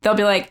they'll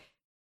be like,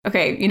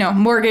 okay,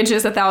 mortgage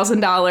is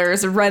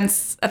 $1,000,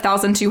 rent's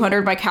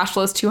 $1,200, my cash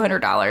flow is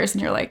 $200.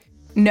 And you're like,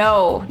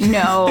 no,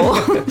 no.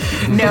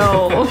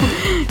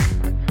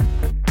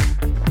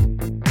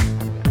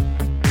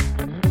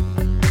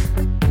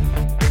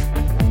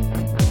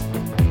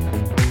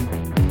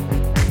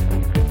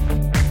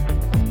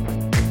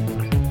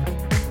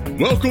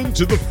 Welcome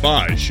to The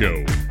FI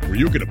Show, where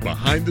you'll get a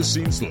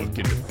behind-the-scenes look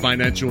into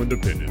financial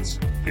independence.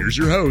 Here's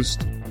your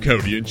host,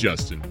 Cody and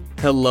Justin.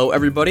 Hello,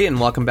 everybody, and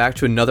welcome back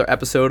to another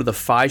episode of The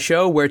FI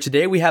Show, where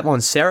today we have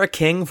on Sarah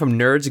King from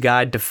Nerd's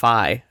Guide to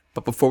FI.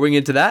 But before we get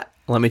into that,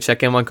 let me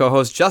check in on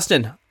co-host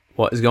Justin.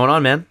 What is going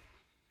on, man?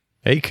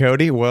 Hey,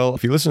 Cody. Well,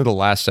 if you listen to the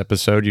last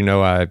episode, you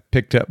know I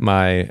picked up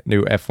my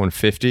new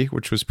F-150,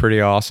 which was pretty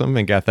awesome,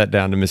 and got that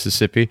down to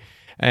Mississippi.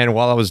 And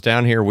while I was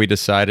down here, we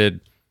decided,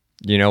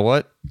 you know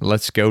what?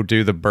 Let's go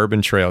do the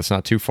Bourbon Trail. It's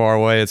not too far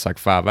away. It's like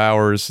 5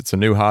 hours. It's a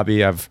new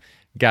hobby I've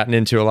gotten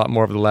into a lot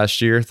more over the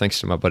last year,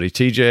 thanks to my buddy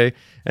TJ.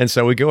 And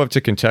so we go up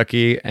to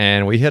Kentucky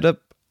and we hit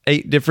up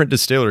 8 different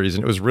distilleries.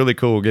 And it was really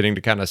cool getting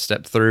to kind of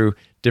step through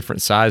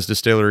different size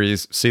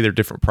distilleries, see their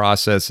different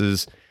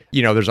processes.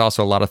 You know, there's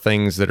also a lot of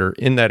things that are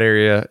in that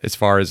area as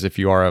far as if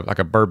you are like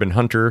a bourbon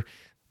hunter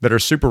that are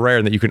super rare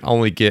and that you can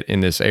only get in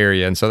this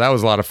area. And so that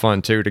was a lot of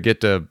fun too, to get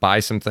to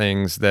buy some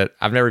things that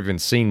I've never even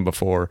seen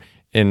before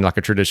in like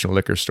a traditional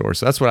liquor store.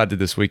 So that's what I did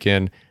this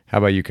weekend. How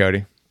about you,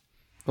 Cody?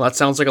 Well, that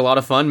sounds like a lot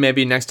of fun.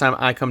 Maybe next time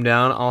I come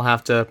down, I'll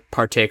have to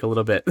partake a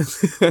little bit.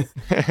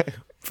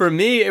 For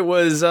me, it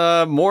was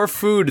more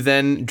food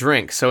than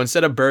drink. So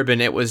instead of bourbon,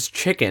 it was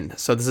chicken.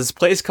 So there's this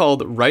place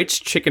called Wright's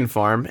Chicken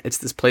Farm. It's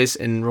this place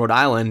in Rhode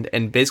Island.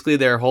 And basically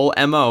their whole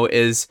MO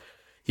is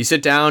you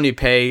sit down, you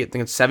pay, I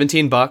think it's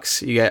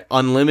 $17. You get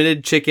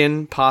unlimited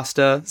chicken,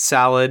 pasta,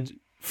 salad,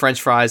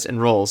 French fries,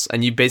 and rolls,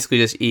 and you basically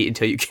just eat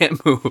until you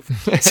can't move.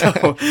 So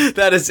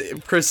that is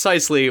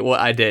precisely what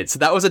I did. So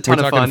that was a ton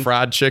of fun. We're talking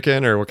fried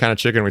chicken, or what kind of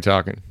chicken are we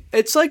talking?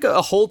 It's like a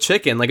whole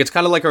chicken. Like, it's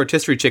kind of like a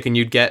rotisserie chicken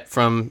you'd get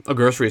from a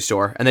grocery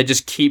store, and they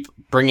just keep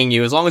bringing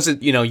you, as long as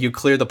you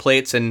clear the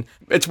plates. And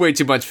it's way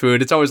too much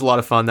food. It's always a lot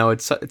of fun, though.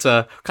 It's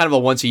a kind of a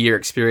once a year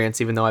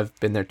experience, even though I've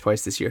been there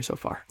twice this year so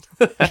far.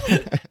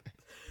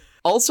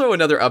 Also,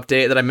 another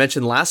update that I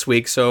mentioned last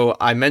week. So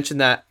I mentioned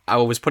that I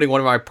was putting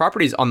one of my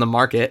properties on the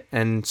market,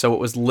 and so it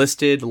was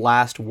listed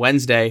last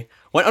Wednesday,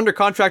 went under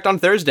contract on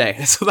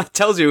Thursday. So that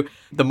tells you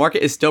the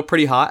market is still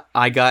pretty hot.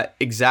 I got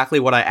exactly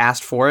what I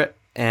asked for it,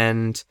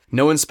 and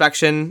no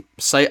inspection,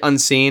 sight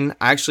unseen.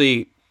 I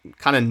actually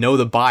kind of know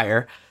the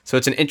buyer, so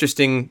it's an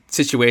interesting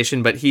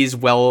situation, but he's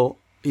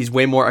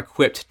way more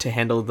equipped to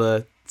handle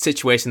the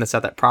situation that's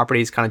at that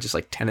property. It's kind of just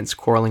like tenants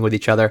quarreling with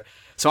each other.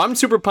 So I'm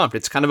super pumped.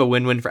 It's kind of a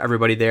win-win for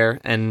everybody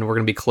there, and we're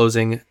going to be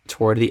closing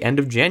toward the end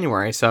of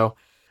January. So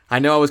I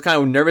know I was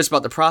kind of nervous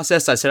about the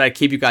process. I said I'd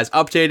keep you guys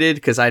updated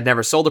because I'd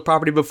never sold a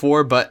property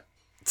before, but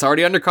it's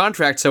already under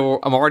contract,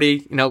 so I'm already,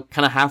 kind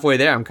of halfway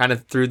there. I'm kind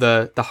of through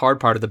the hard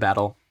part of the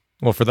battle.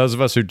 Well, for those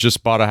of us who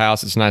just bought a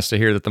house, it's nice to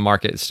hear that the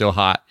market is still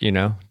hot,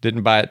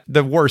 Didn't buy it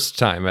the worst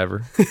time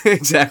ever.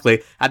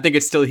 Exactly. I think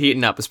it's still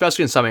heating up,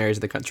 especially in some areas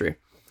of the country.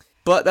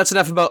 But that's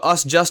enough about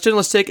us, Justin.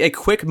 Let's take a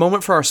quick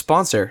moment for our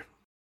sponsor.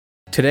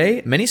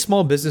 Today, many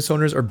small business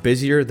owners are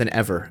busier than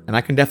ever, and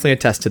I can definitely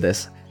attest to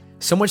this.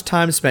 So much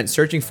time spent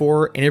searching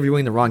for,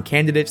 interviewing the wrong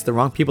candidates, the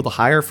wrong people to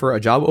hire for a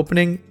job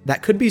opening,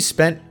 that could be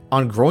spent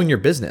on growing your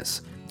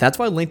business. That's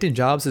why LinkedIn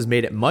Jobs has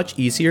made it much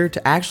easier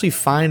to actually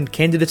find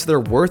candidates that are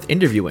worth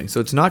interviewing, so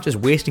it's not just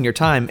wasting your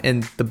time,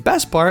 and the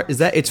best part is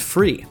that it's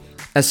free.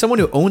 As someone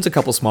who owns a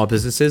couple small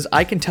businesses,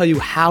 I can tell you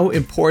how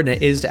important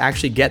it is to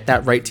actually get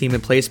that right team in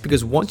place,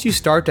 because once you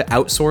start to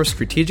outsource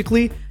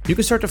strategically, you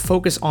can start to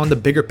focus on the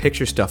bigger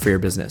picture stuff for your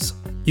business.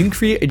 You can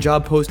create a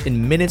job post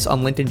in minutes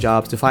on LinkedIn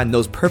Jobs to find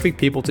those perfect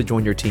people to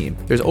join your team.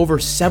 There's over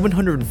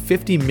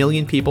 750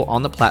 million people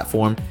on the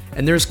platform,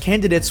 and there's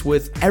candidates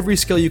with every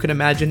skill you can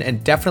imagine,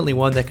 and definitely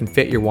one that can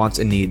fit your wants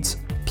and needs.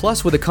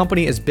 Plus, with a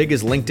company as big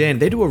as LinkedIn,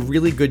 they do a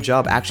really good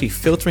job actually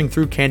filtering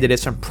through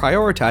candidates and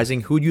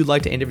prioritizing who you'd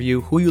like to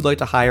interview, who you'd like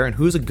to hire, and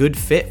who's a good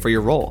fit for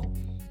your role.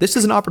 This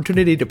is an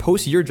opportunity to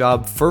post your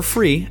job for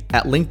free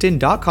at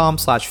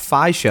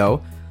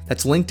linkedin.com/FIShow.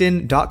 That's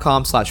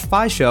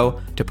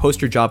linkedin.com/FIShow to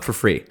post your job for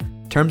free.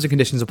 Terms and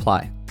conditions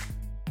apply.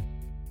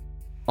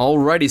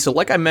 Alrighty, so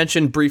like I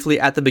mentioned briefly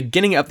at the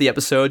beginning of the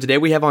episode, today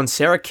we have on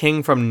Sarah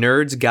King from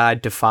Nerd's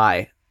Guide to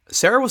FI.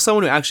 Sarah was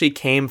someone who actually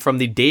came from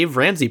the Dave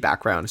Ramsey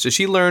background. So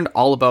she learned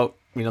all about,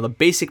 the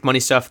basic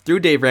money stuff through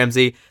Dave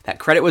Ramsey, that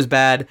credit was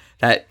bad,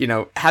 that,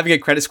 having a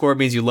credit score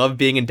means you love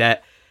being in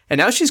debt. And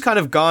now she's kind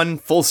of gone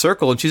full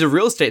circle, and she's a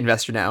real estate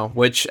investor now,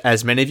 which,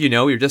 as many of you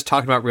know, we were just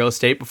talking about real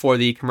estate before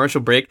the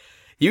commercial break.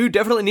 You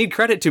definitely need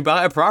credit to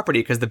buy a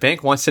property because the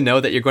bank wants to know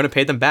that you're going to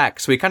pay them back.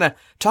 So we kind of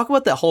talk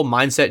about that whole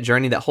mindset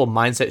journey, that whole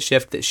mindset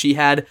shift that she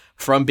had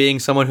from being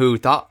someone who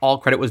thought all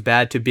credit was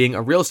bad to being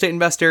a real estate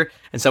investor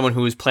and someone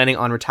who was planning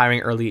on retiring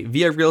early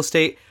via real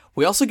estate.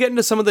 We also get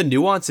into some of the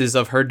nuances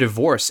of her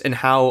divorce and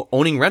how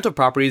owning rental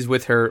properties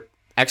with her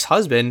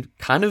ex-husband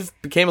kind of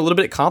became a little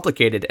bit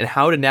complicated, and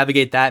how to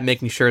navigate that,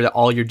 making sure that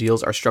all your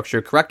deals are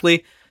structured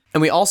correctly.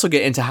 And we also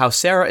get into how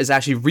Sarah is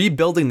actually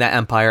rebuilding that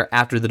empire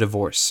after the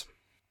divorce.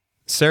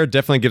 Sarah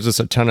definitely gives us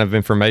a ton of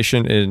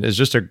information and is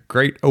just a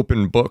great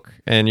open book.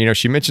 And,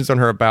 she mentions on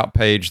her About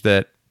page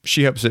that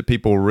she hopes that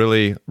people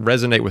really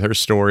resonate with her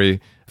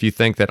story. If you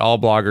think that all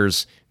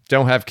bloggers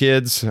don't have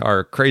kids,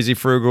 are crazy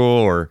frugal,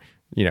 or,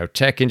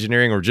 tech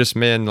engineering, or just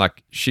men,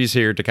 like, she's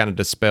here to kind of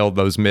dispel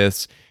those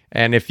myths.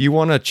 And if you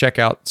want to check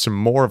out some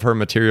more of her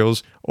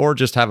materials or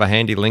just have a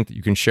handy link that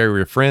you can share with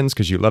your friends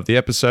because you love the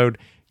episode,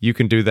 you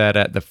can do that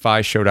at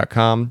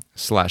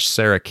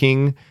thefishow.com/Sarah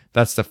King.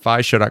 That's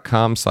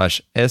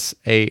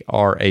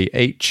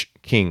thefishow.com/SARAH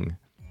King.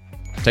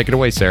 Take it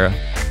away, Sarah.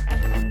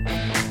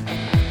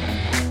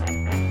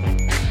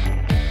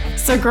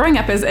 So growing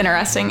up is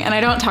interesting, and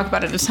I don't talk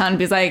about it a ton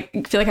because I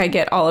feel like I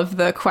get all of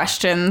the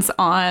questions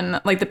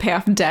on like the pay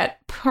off debt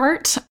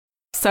part.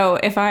 So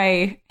if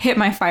I hit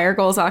my FIRE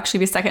goals, I'll actually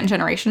be second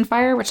generation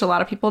FIRE, which a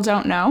lot of people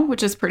don't know,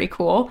 which is pretty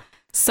cool.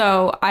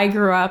 So I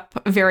grew up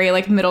very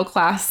like middle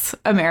class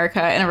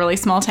America in a really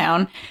small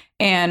town,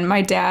 and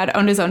my dad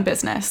owned his own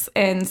business.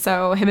 And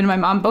so him and my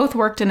mom both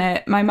worked in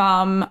it. My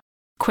mom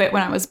quit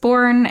when I was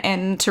born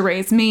and to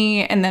raise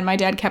me, and then my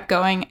dad kept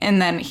going,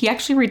 and then he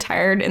actually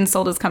retired and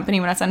sold his company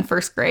when I was in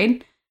first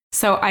grade.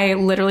 So I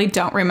literally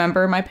don't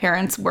remember my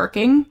parents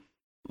working,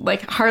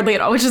 like hardly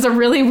at all, which is a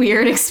really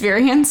weird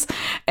experience.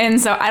 And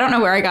so I don't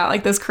know where I got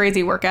like this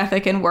crazy work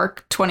ethic and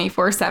work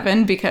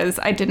 24/7 because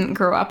I didn't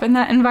grow up in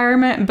that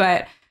environment.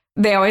 But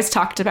they always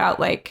talked about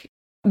like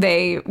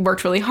they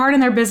worked really hard in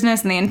their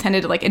business and they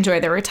intended to like enjoy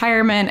their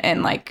retirement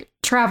and like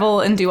travel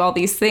and do all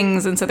these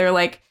things. And so they're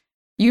like,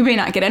 you may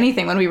not get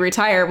anything when we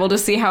retire. We'll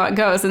just see how it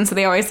goes. And so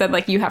they always said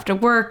like, you have to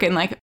work. And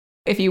like,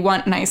 if you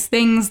want nice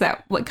things,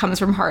 that like comes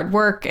from hard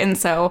work. And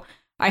so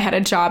I had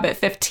a job at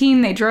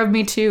 15. They drove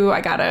me to,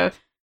 I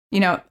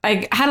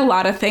had a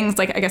lot of things.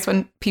 Like, I guess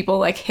when people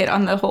like hit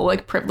on the whole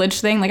like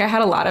privilege thing, like I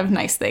had a lot of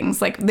nice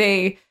things. Like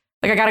I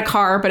got a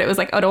car, but it was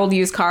like an old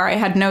used car. I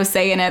had no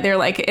say in it. They're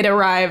like, it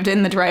arrived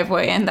in the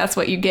driveway and that's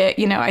what you get.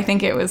 I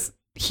think it was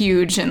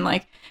huge. And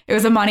like, it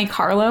was a Monte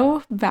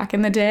Carlo back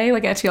in the day,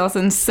 like at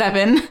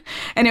 2007.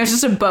 And it was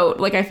just a boat.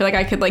 Like, I feel like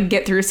I could like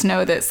get through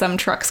snow that some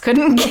trucks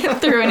couldn't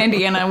get through in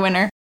Indiana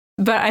winter.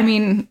 But I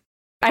mean,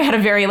 I had a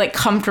very like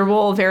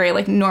comfortable, very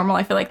like normal,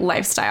 I feel like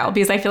lifestyle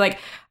because I feel like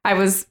I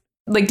was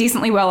like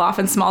decently well off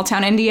in small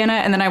town Indiana.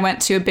 And then I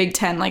went to a Big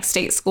Ten like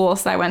state school.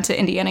 So I went to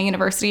Indiana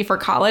University for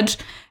college.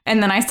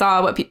 And then I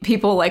saw what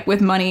people like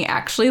with money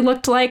actually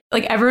looked like.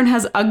 Like everyone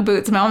has Ugg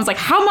boots. My mom was like,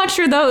 how much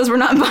are those? We're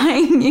not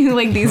buying you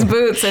like these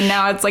boots. And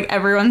now it's like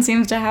everyone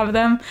seems to have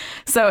them.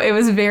 So it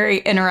was very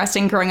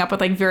interesting growing up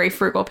with like very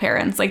frugal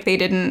parents. Like they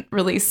didn't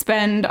really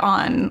spend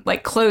on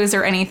like clothes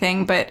or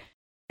anything, but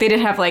they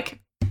did have like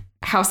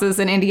houses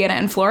in Indiana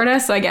and Florida.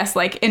 So I guess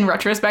like in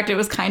retrospect, it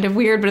was kind of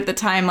weird. But at the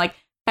time, like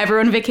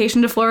everyone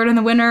vacationed to Florida in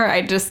the winter.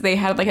 They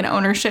had like an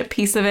ownership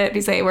piece of it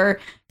because they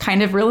were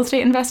kind of real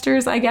estate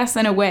investors, I guess,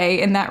 in a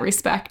way, in that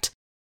respect.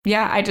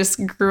 Yeah, I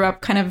just grew up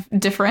kind of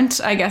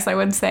different, I guess I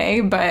would say.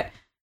 But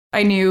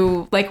I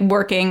knew like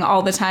working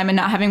all the time and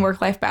not having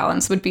work-life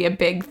balance would be a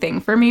big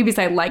thing for me because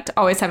I liked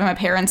always having my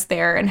parents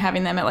there and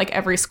having them at like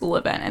every school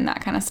event and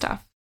that kind of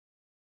stuff.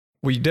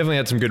 Well, you definitely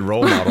had some good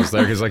role models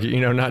there because, like,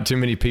 not too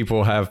many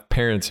people have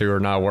parents who are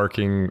not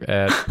working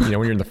at, when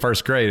you're in the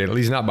first grade, at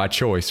least not by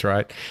choice,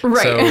 right?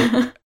 Right.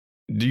 So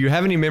do you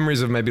have any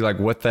memories of maybe like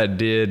what that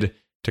did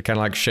to kind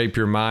of like shape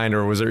your mind?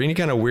 Or was there any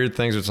kind of weird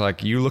things where it's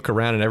like you look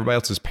around and everybody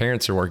else's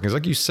parents are working? Because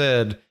like you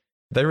said,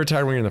 they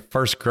retired when you're in the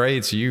first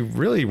grade, so you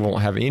really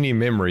won't have any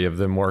memory of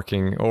them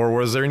working. Or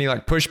was there any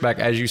like pushback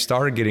as you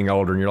started getting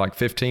older and you're like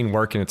 15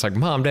 working? It's like,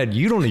 Mom, Dad,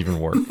 you don't even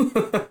work.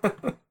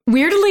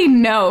 Weirdly,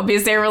 no,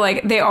 because they were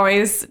like, they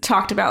always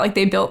talked about like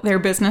they built their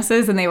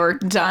businesses and they were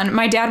done.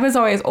 My dad was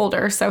always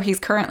older, so he's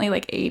currently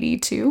like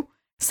 82.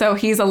 So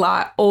he's a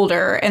lot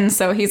older. And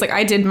so he's like,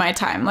 I did my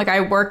time. Like I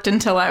worked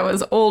until I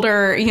was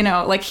older,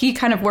 like he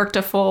kind of worked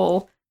a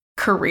full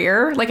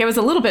career. Like it was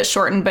a little bit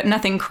shortened, but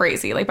nothing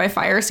crazy. Like by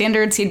FIRE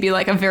standards, he'd be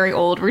like a very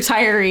old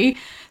retiree,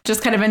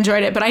 just kind of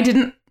enjoyed it. But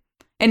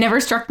it never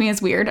struck me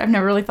as weird. I've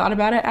never really thought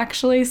about it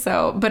actually.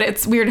 So, but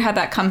it's weird how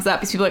that comes up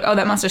because people are like, oh,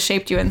 that must have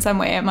shaped you in some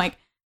way. I'm like,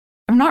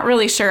 I'm not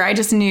really sure. I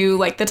just knew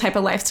like the type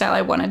of lifestyle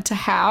I wanted to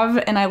have.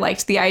 And I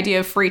liked the idea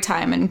of free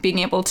time and being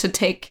able to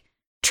take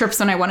trips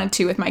when I wanted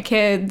to with my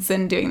kids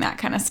and doing that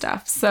kind of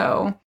stuff.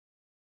 So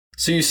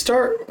you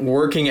start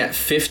working at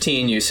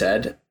 15, you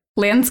said.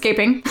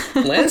 Landscaping.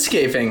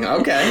 Landscaping.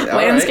 Okay.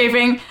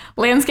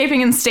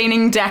 Landscaping and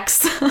staining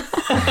decks.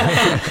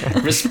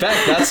 Respect.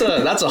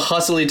 That's a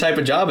hustly type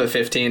of job at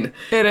 15.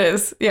 It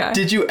is. Yeah.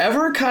 Did you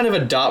ever kind of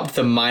adopt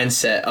the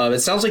mindset of,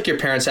 it sounds like your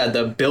parents had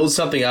to build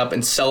something up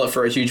and sell it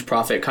for a huge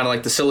profit, kind of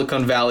like the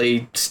Silicon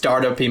Valley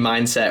startup-y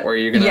mindset where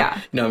you're going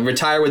to,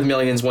 retire with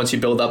millions once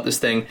you build up this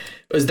thing.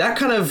 Was that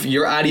kind of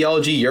your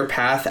ideology, your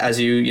path as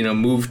you,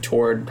 moved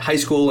toward high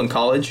school and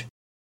college?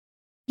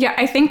 Yeah,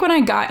 I think when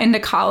I got into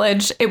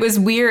college, it was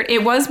weird.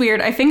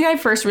 I think I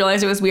first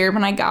realized it was weird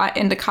when I got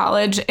into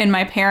college and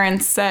my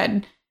parents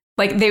said,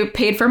 like they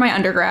paid for my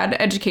undergrad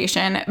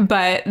education,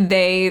 but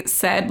they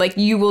said like,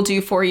 you will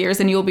do 4 years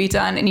and you'll be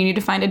done and you need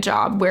to find a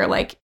job where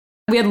like,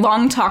 we had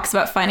long talks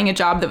about finding a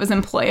job that was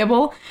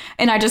employable.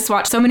 And I just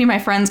watched so many of my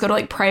friends go to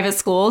like private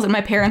schools, and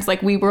my parents,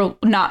 like, we will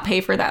not pay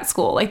for that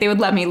school. Like they would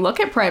let me look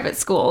at private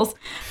schools,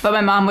 but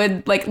my mom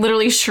would like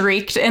literally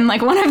shrieked in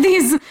like one of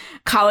these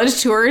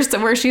college tours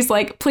where she's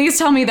like, please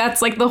tell me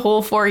that's like the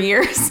whole 4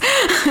 years.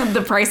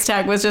 The price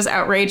tag was just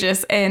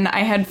outrageous. And I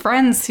had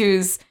friends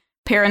whose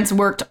parents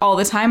worked all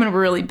the time and were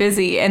really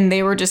busy, and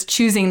they were just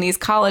choosing these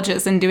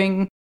colleges and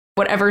doing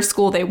whatever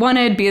school they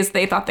wanted because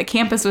they thought the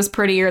campus was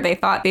pretty, or they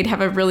thought they'd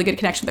have a really good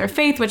connection with their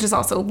faith, which is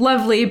also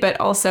lovely, but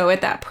also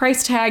at that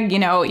price tag, you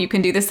know, you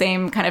can do the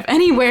same kind of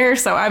anywhere.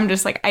 So I'm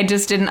just like, I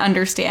just didn't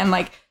understand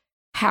like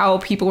how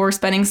people were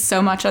spending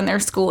so much on their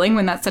schooling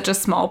when that's such a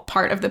small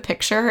part of the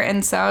picture.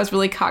 And so I was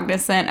really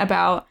cognizant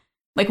about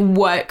like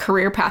what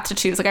career path to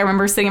choose. Like I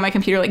remember sitting at my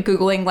computer, like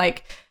Googling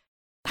like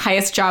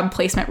highest job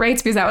placement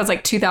rates, because that was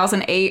like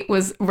 2008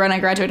 was when I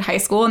graduated high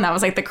school, and that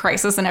was like the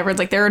crisis, and everyone's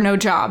like, there are no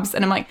jobs.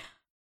 And I'm like,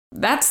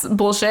 that's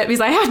bullshit,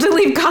 because I have to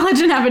leave college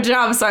and have a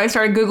job. So I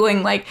started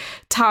Googling like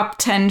top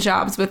 10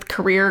 jobs with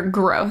career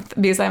growth,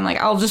 because I'm like,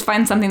 I'll just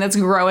find something that's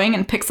growing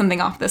and pick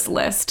something off this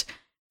list.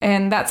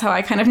 And that's how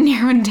I kind of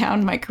narrowed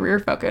down my career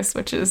focus,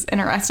 which is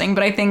interesting.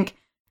 But I think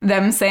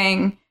them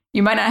saying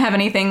you might not have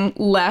anything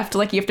left,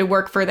 like you have to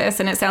work for this,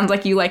 and it sounds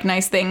like you like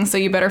nice things, so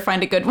you better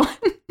find a good one.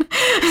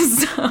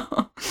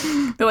 So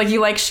they're like,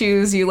 you like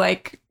shoes, you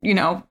like, you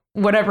know,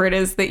 whatever it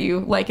is that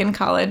you like in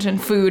college,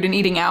 and food and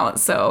eating out.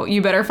 So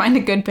you better find a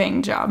good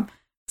paying job.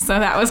 So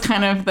that was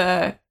kind of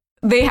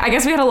I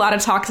guess we had a lot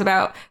of talks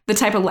about the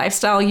type of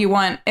lifestyle you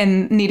want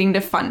and needing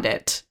to fund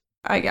it,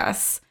 I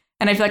guess.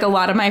 And I feel like a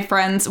lot of my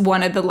friends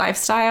wanted the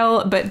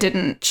lifestyle, but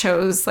didn't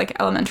chose like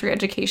elementary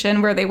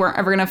education, where they weren't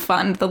ever going to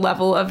fund the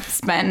level of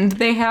spend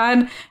they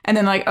had. And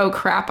then like, oh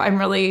crap, I'm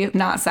really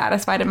not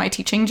satisfied in my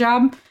teaching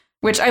job.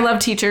 Which I love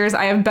teachers.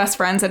 I have best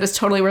friends that is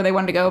totally where they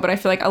wanted to go. But I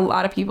feel like a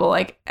lot of people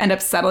like end up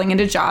settling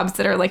into jobs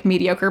that are like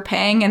mediocre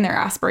paying, and their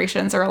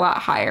aspirations are a lot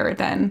higher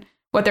than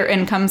what their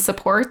income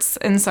supports.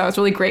 And so I was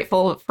really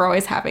grateful for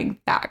always having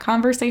that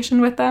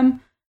conversation with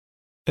them.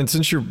 And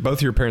since both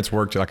of your parents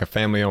worked like a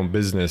family-owned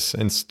business,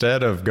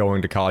 instead of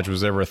going to college,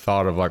 was there ever a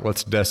thought of like,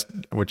 let's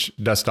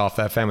dust off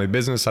that family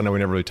business? I know we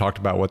never really talked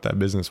about what that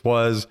business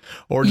was,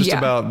 or just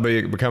about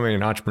becoming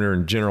an entrepreneur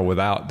in general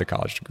without the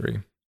college degree.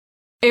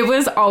 It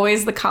was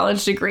always the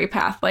college degree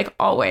path, like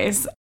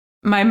always.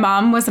 My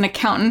mom was an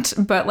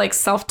accountant, but like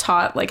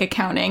self-taught like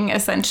accounting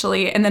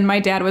essentially. And then my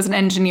dad was an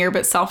engineer,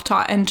 but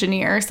self-taught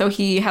engineer. So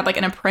he had like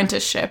an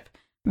apprenticeship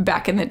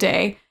back in the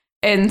day.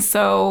 And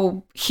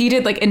so he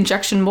did like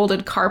injection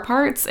molded car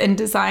parts and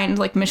designed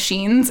like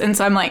machines. And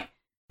so I'm like,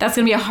 that's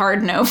going to be a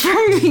hard no for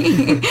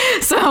me.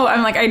 So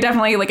I'm like, I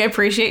definitely like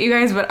appreciate you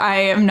guys, but I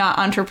am not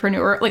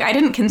entrepreneur. Like I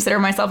didn't consider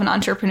myself an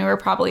entrepreneur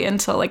probably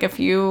until like a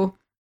few,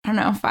 I don't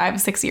know,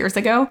 5-6 years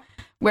ago,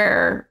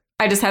 where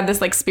I just had this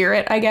like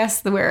spirit, I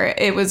guess, where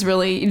it was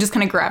really, you just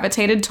kind of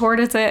gravitated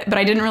towards it. But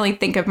I didn't really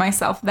think of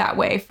myself that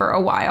way for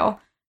a while,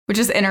 which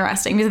is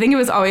interesting because I think it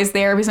was always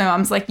there, because my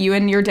mom's like, you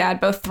and your dad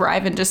both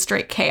thrive in just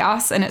straight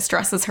chaos, and it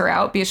stresses her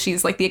out because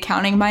she's like the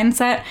accounting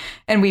mindset.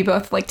 And we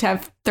both like to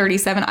have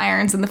 37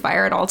 irons in the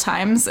fire at all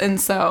times.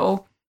 And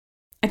so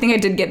I think I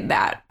did get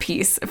that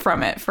piece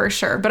from it for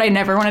sure. But I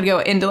never wanted to go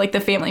into like the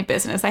family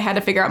business. I had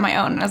to figure out my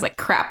own. And I was like,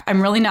 crap,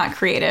 I'm really not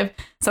creative.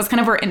 So that's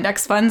kind of where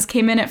index funds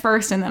came in at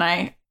first. And then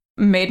I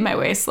made my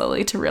way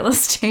slowly to real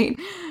estate,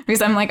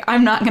 because I'm like,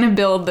 I'm not going to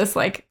build this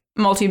like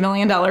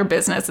multi-million-dollar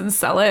business and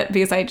sell it,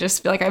 because I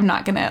just feel like I'm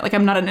not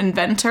an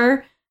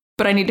inventor,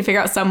 but I need to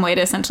figure out some way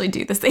to essentially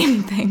do the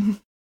same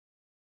thing.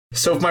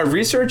 So if my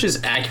research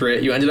is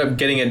accurate, you ended up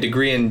getting a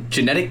degree in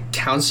genetic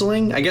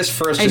counseling. I guess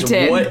first,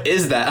 what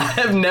is that?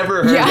 I have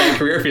never heard that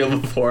career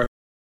field before.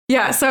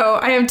 Yeah, so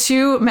I have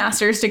 2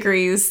 master's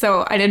degrees.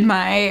 So I did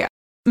my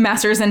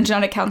master's in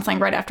genetic counseling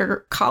right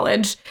after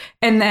college.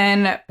 And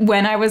then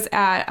when I was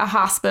at a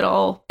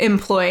hospital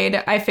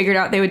employed, I figured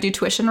out they would do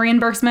tuition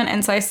reimbursement.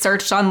 And so I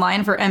searched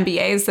online for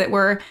MBAs that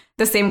were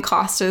the same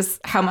cost as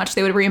how much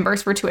they would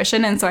reimburse for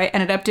tuition. And so I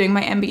ended up doing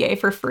my MBA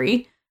for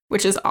free,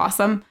 which is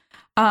awesome.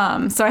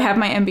 So I have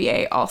my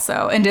MBA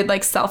also, and did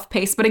like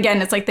self-paced. But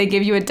again, it's like they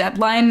give you a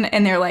deadline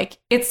and they're like,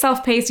 it's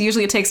self-paced.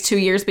 Usually it takes 2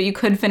 years, but you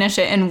could finish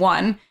it in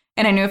 1.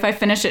 And I knew if I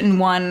finished it in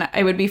 1,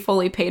 I would be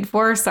fully paid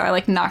for. So I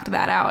like knocked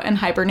that out and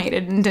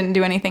hibernated and didn't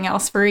do anything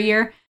else for a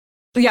year.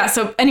 Yeah.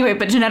 So anyway,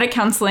 but genetic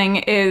counseling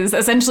is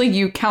essentially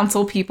you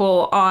counsel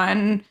people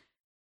on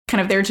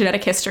kind of their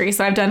genetic history.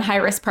 So I've done high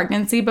risk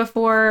pregnancy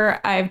before.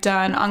 I've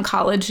done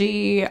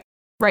oncology.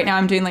 Right now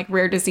I'm doing like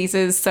rare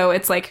diseases. So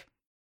it's like,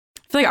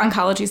 I feel like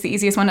oncology is the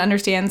easiest one to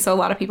understand. So a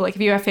lot of people, like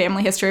if you have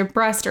family history of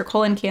breast or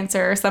colon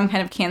cancer or some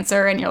kind of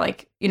cancer, and you're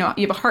like, you know,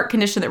 you have a heart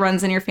condition that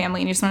runs in your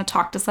family and you just want to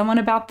talk to someone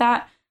about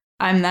that,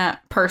 I'm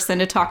that person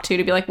to talk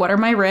to be like, what are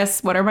my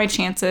risks? What are my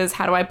chances?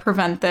 How do I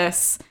prevent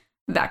this?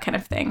 That kind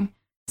of thing.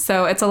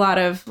 So it's a lot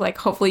of like,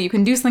 hopefully you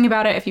can do something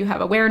about it if you have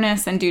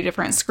awareness, and do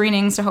different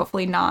screenings to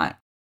hopefully not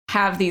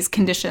have these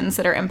conditions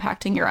that are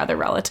impacting your other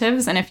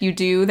relatives. And if you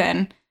do,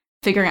 then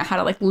figuring out how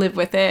to like live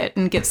with it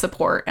and get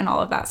support and all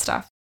of that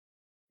stuff.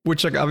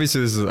 Which, like,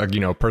 obviously this is a, you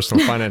know,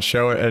 personal finance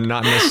show and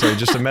not necessarily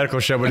just a medical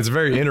show, but it's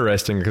very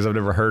interesting because I've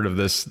never heard of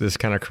this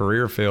kind of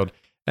career field.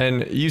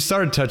 And you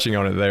started touching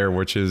on it there,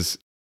 which is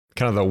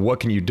kind of the what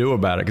can you do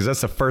about it? Because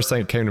that's the first thing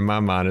that came to my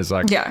mind is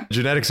like,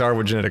 genetics are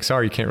what genetics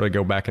are. You can't really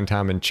go back in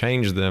time and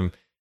change them.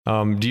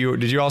 Did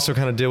you also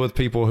kind of deal with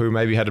people who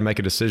maybe had to make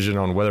a decision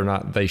on whether or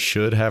not they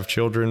should have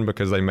children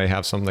because they may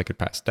have something they could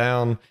pass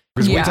down?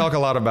 Because we talk a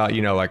lot about,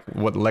 you know, like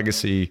what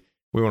legacy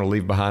we want to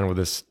leave behind with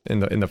this in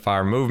the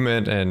FIRE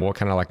movement and what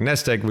kind of like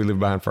nest egg we leave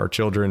behind for our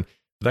children.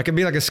 That could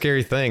be like a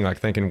scary thing, like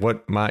thinking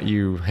what might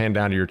you hand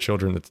down to your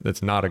children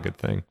that's not a good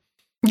thing.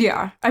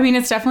 Yeah. I mean,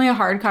 it's definitely a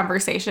hard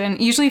conversation.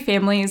 Usually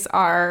families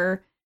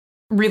are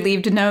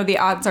relieved to know the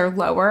odds are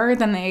lower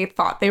than they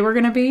thought they were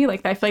going to be.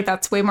 Like, I feel like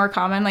that's way more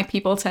common. Like,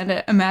 people tend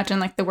to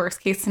imagine like the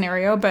worst case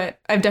scenario, but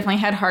I've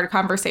definitely had hard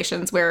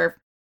conversations where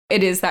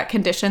it is that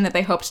condition that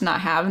they hope to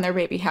not have and their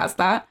baby has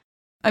that.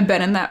 I've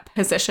been in that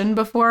position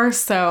before.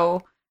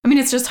 So, I mean,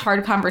 it's just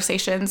hard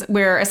conversations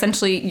where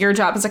essentially your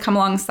job is to come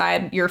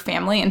alongside your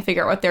family and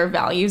figure out what their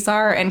values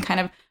are and kind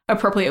of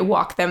appropriately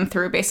walk them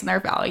through based on their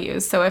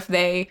values. So if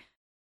they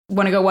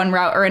want to go one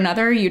route or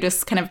another, you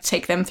just kind of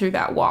take them through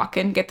that walk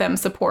and get them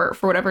support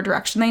for whatever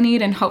direction they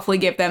need and hopefully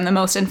give them the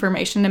most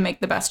information to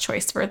make the best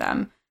choice for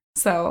them.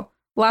 So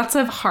lots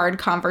of hard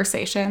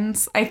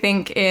conversations. I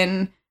think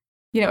in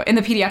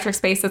the pediatric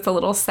space, it's a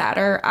little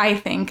sadder, I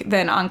think,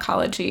 than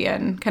oncology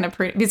and kind of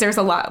because there's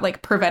a lot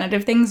like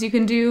preventative things you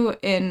can do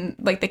in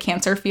like the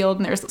cancer field.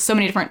 And there's so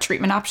many different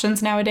treatment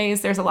options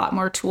nowadays. There's a lot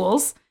more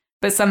tools,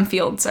 but some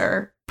fields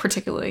are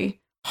particularly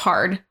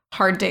hard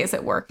days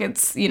at work.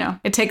 It's, you know,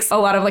 it takes a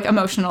lot of like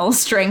emotional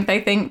strength,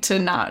 I think, to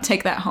not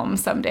take that home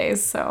some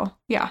days. So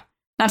yeah,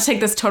 not to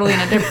take this totally in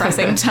a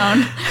depressing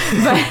tone,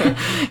 but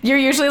you're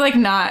usually like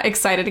not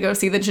excited to go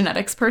see the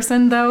genetics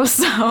person though.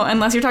 So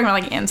unless you're talking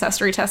about like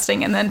ancestry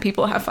testing, and then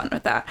people have fun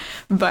with that.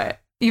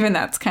 But even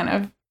that's kind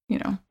of, you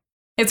know,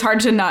 it's hard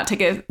to not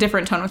take a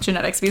different tone with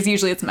genetics because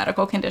usually it's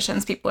medical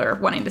conditions people are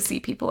wanting to see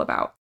people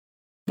about.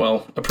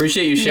 Well,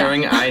 appreciate you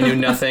sharing. Yeah. I knew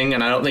nothing,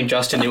 and I don't think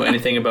Justin knew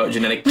anything about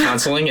genetic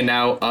counseling, and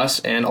now us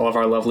and all of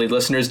our lovely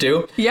listeners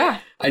do. Yeah.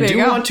 I do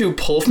want to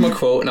pull from a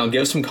quote, and I'll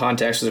give some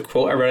context. There's a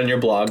quote I read on your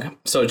blog.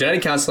 So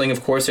genetic counseling,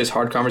 of course, there's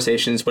hard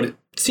conversations, but it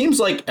seems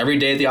like every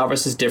day at the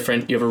office is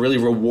different. You have a really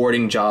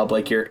rewarding job,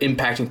 like you're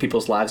impacting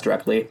people's lives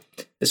directly.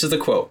 This is the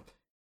quote.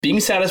 Being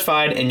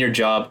satisfied in your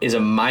job is a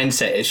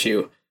mindset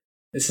issue.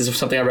 This is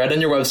something I read on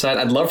your website.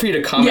 I'd love for you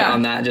to comment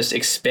on that and just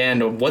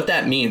expand on what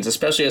that means,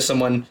 especially as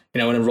someone, you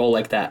know, in a role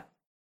like that.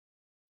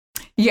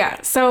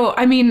 Yeah. So,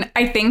 I mean,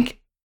 I think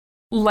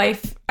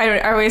life, I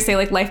always say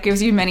like life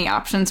gives you many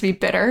options to be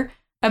bitter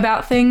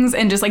about things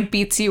and just like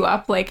beats you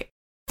up. Like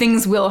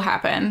things will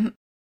happen.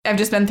 I've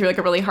just been through like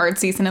a really hard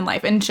season in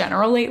life in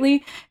general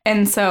lately.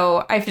 And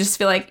so I just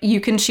feel like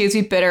you can choose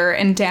to be bitter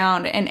and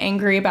down and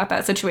angry about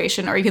that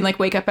situation, or you can like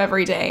wake up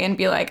every day and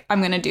be like, I'm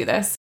going to do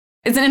this.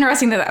 It's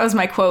interesting that was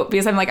my quote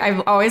because I'm like,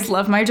 I've always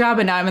loved my job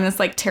and now I'm in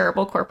this like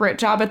terrible corporate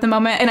job at the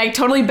moment. And I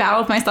totally battle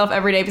with myself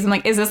every day because I'm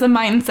like, is this a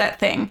mindset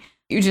thing?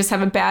 You just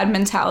have a bad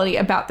mentality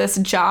about this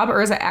job,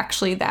 or is it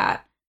actually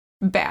that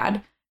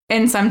bad?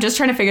 And so I'm just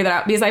trying to figure that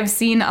out because I've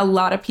seen a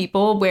lot of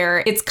people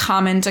where it's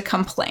common to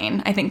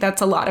complain. I think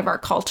that's a lot of our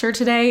culture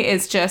today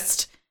is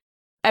just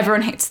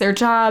everyone hates their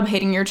job.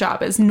 Hating your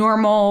job is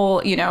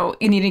normal. You know,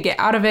 you need to get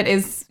out of it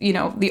is, you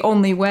know, the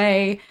only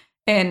way.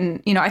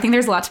 And, you know, I think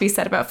there's a lot to be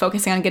said about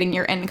focusing on getting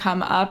your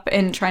income up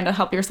and trying to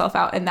help yourself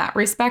out in that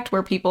respect,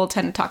 where people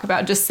tend to talk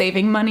about just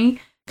saving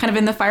money. Kind of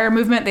in the FIRE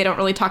movement, they don't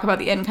really talk about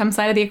the income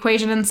side of the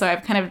equation. And so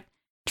I've kind of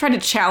tried to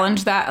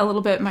challenge that a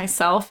little bit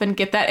myself and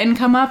get that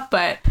income up.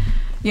 But,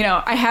 you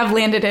know, I have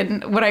landed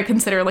in what I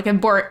consider like a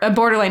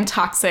borderline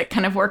toxic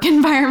kind of work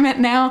environment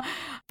now,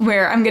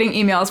 where I'm getting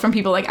emails from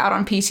people like out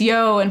on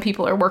PTO and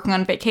people are working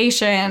on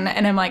vacation.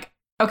 And I'm like,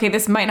 okay,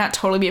 this might not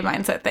totally be a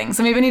mindset thing.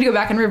 So maybe I need to go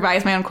back and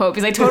revise my own quote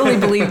because I totally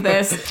believe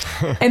this.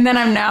 And then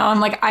I'm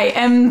like, I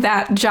am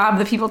that job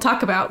that people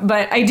talk about.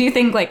 But I do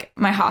think like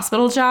my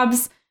hospital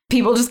jobs,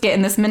 people just get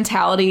in this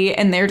mentality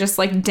and they're just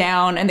like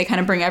down and they kind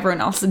of bring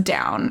everyone else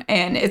down.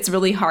 And it's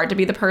really hard to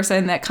be the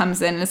person that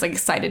comes in and is like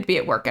excited to be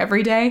at work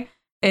every day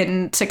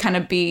and to kind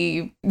of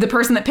be the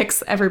person that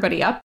picks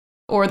everybody up,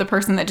 or the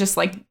person that just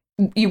like,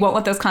 you won't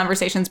let those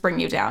conversations bring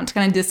you down, to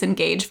kind of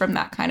disengage from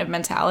that kind of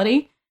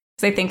mentality.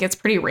 Because I think it's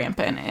pretty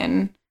rampant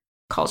in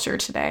culture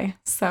today.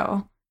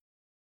 So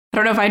I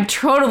don't know if I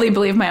totally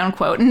believe my own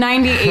quote.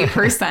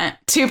 98%,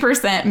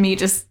 2% me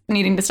just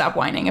needing to stop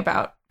whining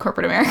about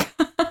corporate America.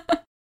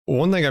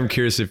 One thing I'm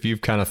curious if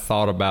you've kind of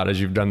thought about as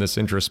you've done this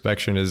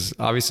introspection is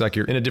obviously like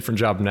you're in a different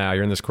job now,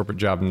 you're in this corporate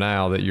job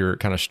now that you're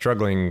kind of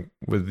struggling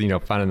with, you know,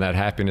 finding that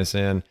happiness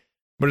in,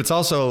 but it's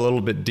also a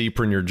little bit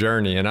deeper in your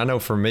journey. And I know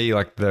for me,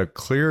 like the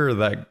clearer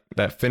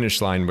that finish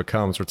line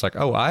becomes, where it's like,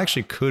 oh, I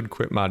actually could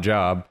quit my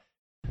job,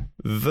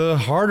 the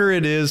harder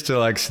it is to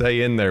like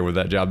stay in there with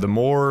that job. The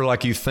more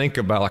like you think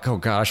about like, oh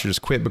gosh, I should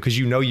just quit, because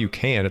you know you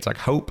can. It's like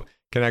hope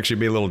can actually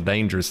be a little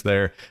dangerous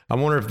there. I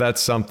wonder if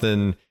that's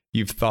something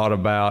you've thought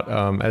about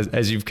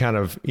as you've kind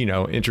of,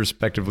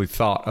 introspectively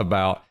thought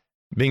about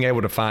being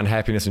able to find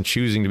happiness and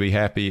choosing to be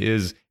happy.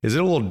 Is it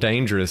a little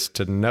dangerous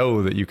to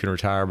know that you can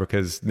retire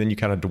because then you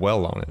kind of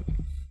dwell on it?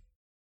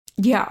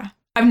 Yeah.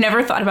 I've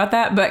never thought about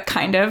that, but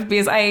kind of,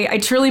 because I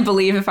truly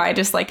believe if I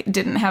just like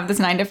didn't have this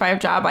 9-to-5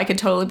 job, I could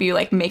totally be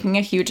like making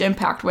a huge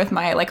impact with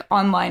my like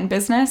online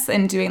business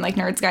and doing like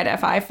Nerds Guide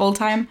FI full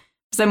time.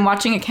 Because I'm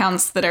watching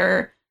accounts that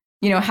are,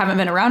 haven't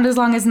been around as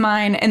long as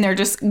mine, and they're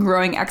just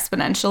growing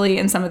exponentially.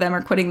 And some of them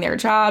are quitting their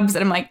jobs.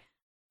 And I'm like,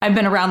 I've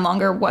been around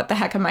longer. What the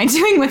heck am I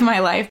doing with my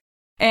life?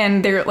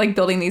 And they're like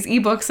building these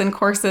ebooks and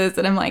courses.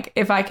 And I'm like,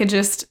 if I could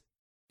just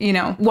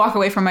walk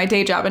away from my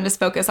day job and just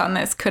focus on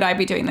this, could I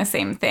be doing the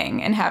same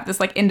thing and have this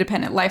like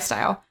independent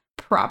lifestyle?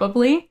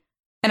 Probably.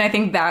 And I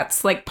think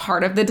that's like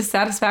part of the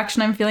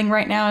dissatisfaction I'm feeling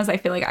right now is I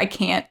feel like I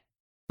can't,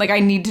 like I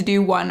need to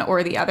do one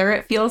or the other,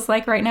 it feels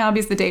like right now,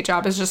 because the day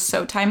job is just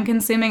so time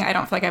consuming. I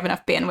don't feel like I have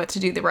enough bandwidth to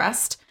do the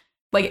rest,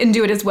 like, and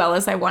do it as well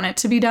as I want it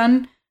to be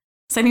done.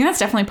 So I think that's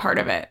definitely part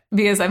of it,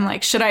 because I'm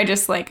like, should I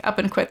just like up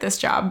and quit this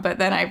job? But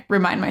then I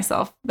remind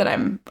myself that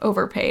I'm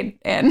overpaid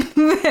and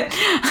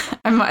that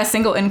I'm a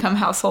single income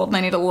household and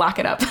I need to lock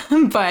it up.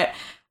 But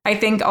I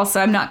think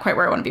also I'm not quite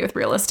where I want to be with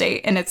real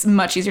estate, and it's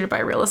much easier to buy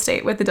real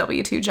estate with the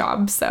W-2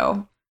 job.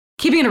 So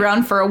keeping it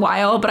around for a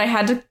while, but I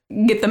had to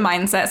get the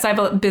mindset. So I have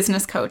a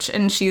business coach,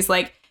 and she's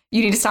like,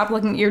 you need to stop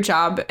looking at your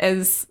job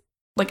as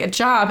like a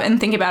job and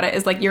think about it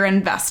as like your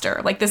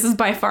investor. Like this is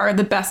by far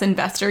the best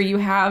investor you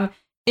have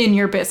in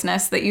your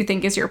business that you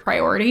think is your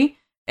priority.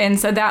 And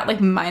so that like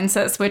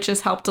mindset switch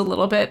has helped a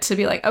little bit to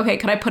be like, okay,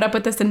 could I put up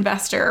with this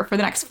investor for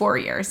the next 4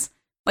 years?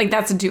 Like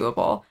that's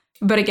doable.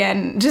 But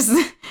again, just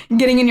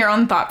getting in your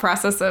own thought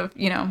process of,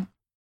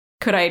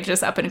 could I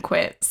just up and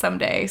quit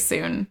someday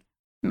soon?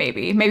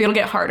 Maybe it'll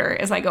get harder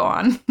as I go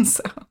on.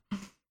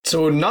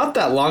 So not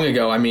that long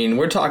ago, I mean,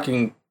 we're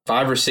talking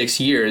 5 or 6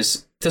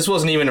 years. This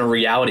wasn't even a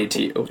reality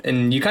to you.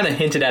 And you kind of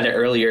hinted at it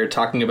earlier,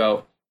 talking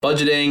about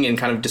budgeting and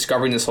kind of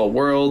discovering this whole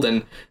world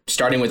and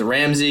starting with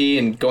Ramsey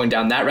and going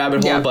down that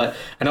rabbit hole. Yeah. But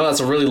I know that's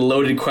a really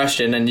loaded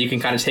question and you can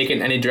kind of take it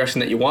in any direction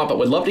that you want, but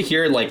would love to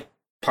hear like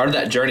part of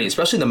that journey,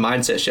 especially the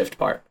mindset shift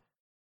part.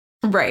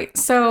 Right.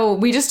 So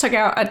we just took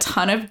out a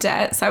ton of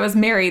debt. So I was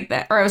married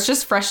then, or I was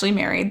just freshly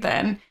married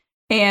then.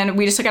 And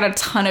we just took out a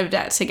ton of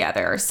debt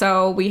together.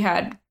 So we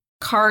had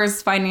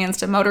cars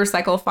financed, a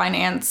motorcycle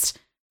financed,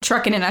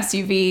 truck and an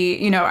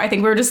SUV. I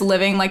think we were just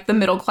living like the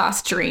middle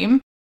class dream,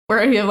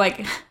 where you have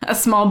like a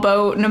small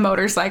boat and a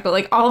motorcycle,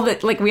 like all of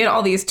it, like we had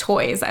all these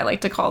toys, I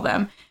like to call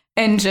them,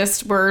 and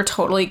just were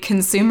totally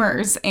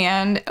consumers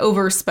and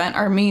overspent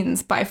our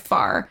means by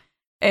far.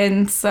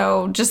 And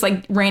so just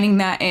like reining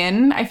that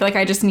in, I feel like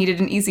I just needed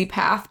an easy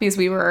path because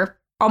we were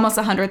almost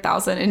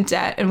 100,000 in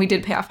debt, and we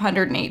did pay off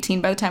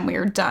 118 by the time we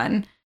were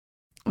done,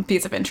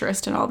 piece of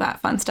interest and all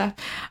that fun stuff.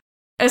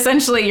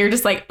 Essentially, you're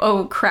just like,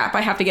 oh crap,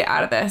 I have to get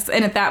out of this.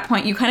 And at that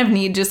point, you kind of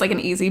need just like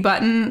an easy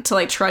button to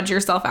like trudge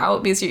yourself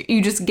out, because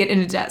you just get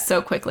into debt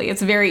so quickly.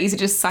 It's very easy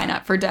to just sign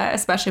up for debt,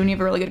 especially when you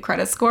have a really good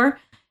credit score.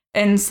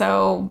 And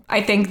so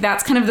I think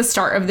that's kind of the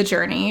start of the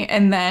journey,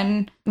 and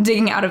then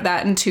digging out of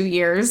that in 2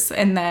 years,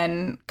 and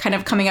then kind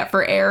of coming up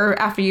for air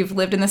after you've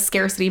lived in the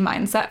scarcity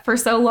mindset for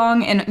so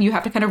long. And you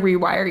have to kind of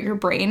rewire your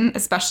brain,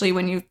 especially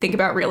when you think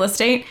about real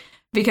estate,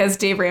 because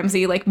Dave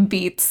Ramsey like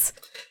beats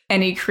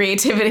any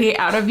creativity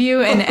out of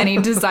you, and any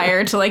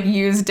desire to like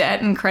use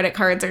debt, and credit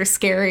cards are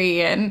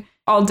scary and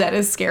all debt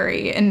is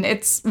scary, and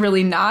it's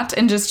really not.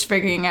 And just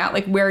figuring out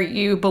like where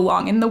you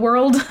belong in the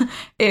world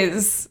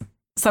is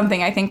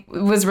something I think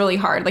was really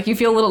hard. Like you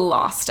feel a little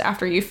lost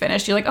after you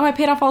finish. You're like, oh, I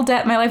paid off all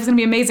debt. My life is going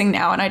to be amazing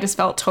now. And I just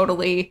felt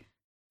totally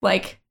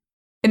like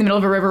in the middle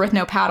of a river with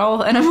no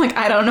paddle. And I'm like,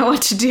 I don't know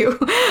what to do.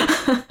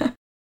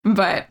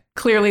 But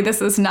clearly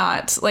this is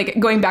not like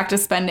going back to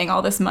spending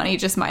all this money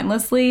just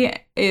mindlessly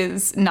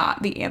is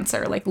not the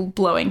answer. Like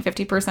blowing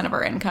 50% of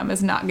our income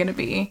is not going to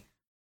be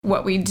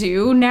what we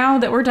do now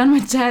that we're done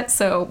with debt.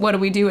 So what do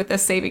we do with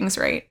this savings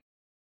rate?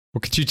 Well,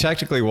 could you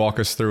tactically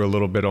walk us through a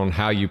little bit on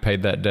how you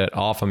paid that debt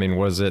off? I mean,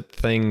 was it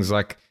things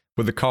like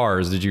with the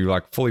cars, did you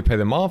like fully pay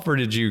them off, or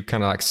did you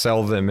kind of like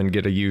sell them and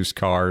get a used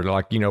car?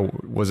 Like,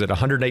 was it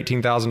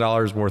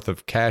 $118,000 worth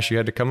of cash you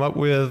had to come up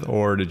with,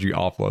 or did you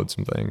offload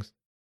some things?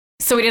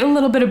 So we did a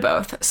little bit of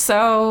both.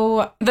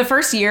 So the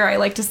first year, I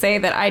like to say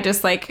that I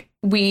just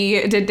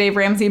we did Dave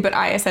Ramsey, but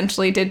I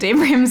essentially did Dave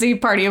Ramsey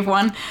Party of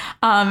One.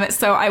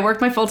 So I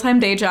worked my full-time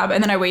day job,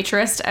 and then I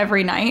waitressed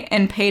every night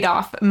and paid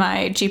off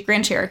my Jeep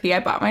Grand Cherokee I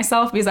bought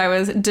myself, because I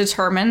was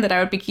determined that I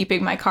would be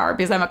keeping my car,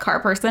 because I'm a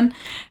car person.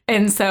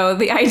 And so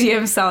the idea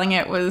of selling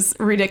it was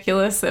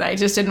ridiculous, that I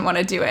just didn't want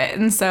to do it.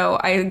 And so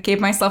I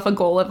gave myself a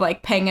goal of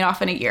like paying it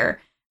off in a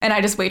year. And I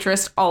just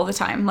waitressed all the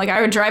time. Like I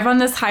would drive on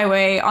this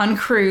highway on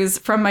cruise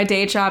from my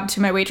day job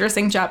to my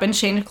waitressing job and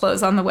change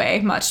clothes on the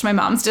way, much to my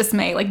mom's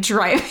dismay, like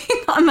driving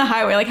on the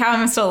highway. Like how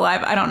I'm still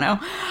alive, I don't know.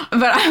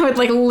 But I would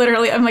like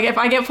literally, I'm like, if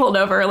I get pulled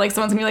over, like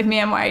someone's gonna be like,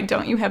 ma'am, why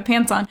don't you have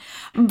pants on?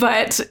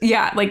 But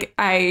yeah, like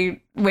I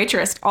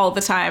waitressed all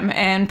the time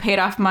and paid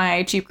off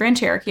my Jeep Grand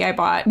Cherokee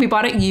we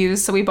bought it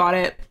used. So we bought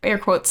it, air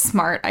quotes,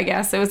 smart, I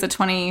guess. It was a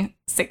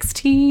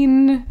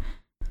 2016. It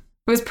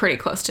was pretty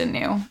close to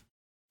new.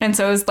 And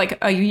so it was like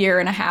a year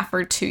and a half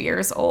or 2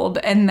 years old.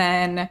 And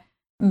then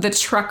the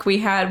truck we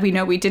had,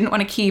 we didn't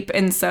want to keep.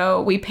 And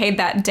so we paid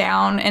that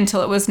down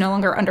until it was no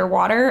longer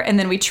underwater. And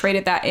then we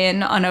traded that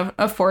in on a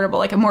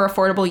more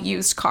affordable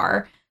used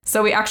car.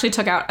 So we actually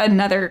took out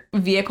another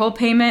vehicle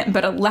payment,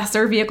 but a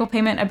lesser vehicle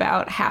payment,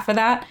 about half of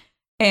that.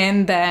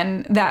 And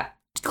then that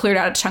cleared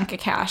out a chunk of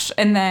cash.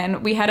 And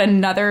then we had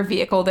another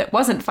vehicle that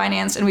wasn't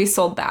financed and we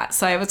sold that.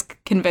 So I was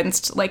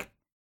convinced like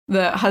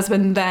the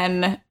husband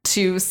then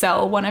to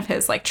sell one of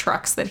his like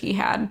trucks that he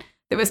had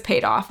that was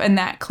paid off, and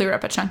that cleared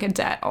up a chunk of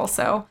debt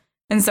also.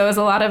 And so it was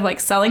a lot of like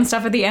selling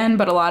stuff at the end,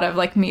 but a lot of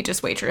like me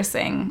just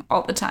waitressing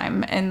all the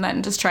time and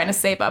then just trying to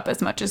save up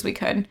as much as we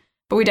could.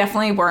 But we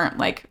definitely weren't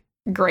like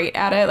great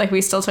at it. Like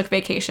we still took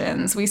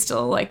vacations. We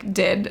still like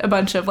did a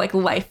bunch of like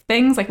life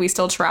things. Like we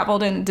still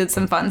traveled and did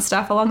some fun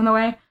stuff along the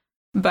way.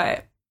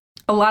 But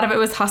a lot of it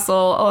was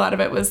hustle. A lot of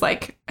it was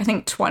like, I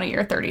think $20,000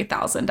 or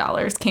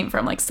 $30,000 came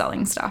from like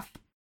selling stuff.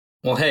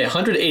 Well, hey,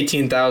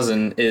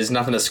 118,000 is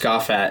nothing to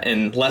scoff at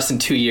in less than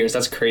 2 years.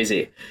 That's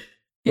crazy.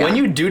 Yeah. When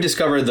you do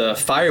discover the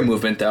FIRE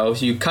movement, though,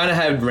 you kind of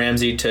had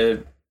Ramsey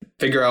to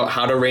figure out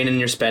how to rein in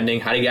your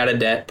spending, how to get out of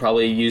debt,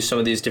 probably use some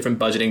of these different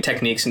budgeting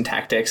techniques and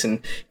tactics, and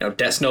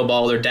debt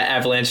snowball or debt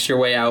avalanche your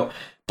way out.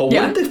 But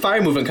what did the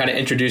FIRE movement kind of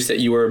introduce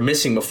that you were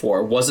missing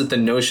before? Was it the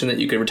notion that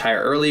you could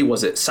retire early?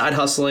 Was it side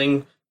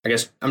hustling? I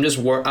guess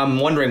I'm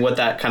wondering what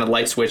that kind of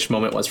light switch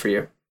moment was for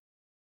you.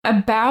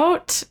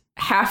 About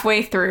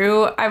halfway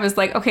through, I was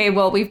like, okay,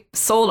 well, we've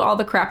sold all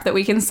the crap that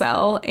we can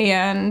sell,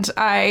 and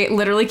I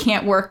literally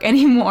can't work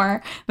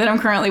anymore that I'm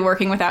currently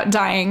working without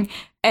dying.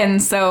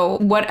 And so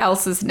what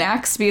else is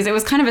next? Because it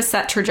was kind of a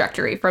set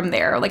trajectory from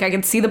there. Like I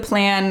could see the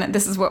plan.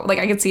 This is what like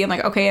I could see. I'm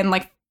like, okay, in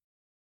like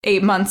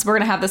 8 months, we're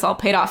going to have this all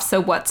paid off. So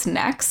what's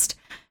next?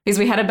 Because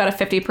we had about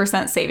a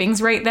 50%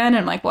 savings rate then. And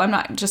I'm like, well, I'm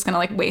not just going to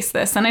like waste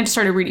this. And I just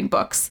started reading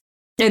books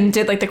and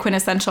did like the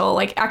quintessential,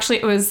 like actually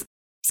it was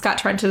Scott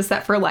Trench's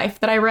Set for Life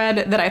that I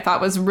read that I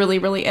thought was really,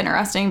 really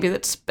interesting because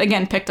it's,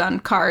 again, picked on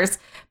cars,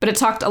 but it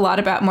talked a lot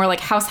about more like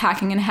house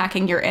hacking and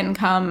hacking your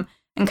income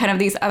and kind of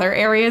these other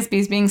areas,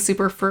 because being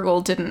super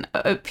frugal didn't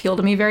appeal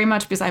to me very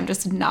much because I'm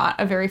just not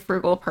a very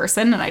frugal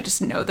person. And I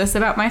just know this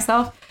about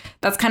myself.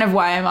 That's kind of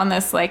why I'm on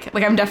this, like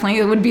I'm definitely,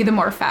 it would be the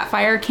more fat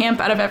fire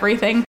camp out of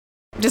everything,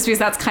 just because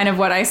that's kind of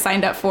what I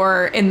signed up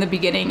for in the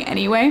beginning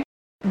anyway.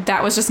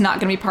 That was just not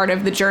going to be part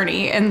of the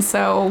journey. And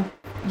so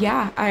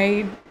yeah,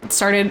 I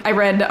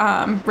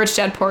read Rich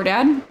Dad, Poor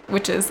Dad,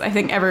 which is, I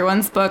think,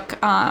 everyone's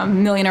book,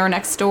 Millionaire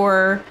Next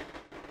Door.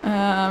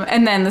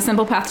 And then The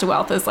Simple Path to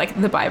Wealth is like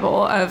the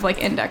Bible of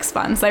like index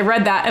funds. I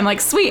read that. I'm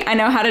like, sweet, I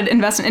know how to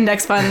invest in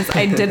index funds.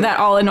 I did that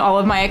all in all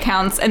of my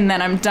accounts, and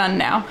then I'm done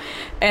now.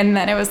 And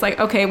then it was like,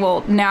 okay,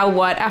 well, now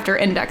what after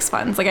index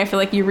funds? Like, I feel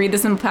like you read The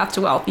Simple Path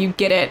to Wealth, you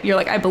get it. You're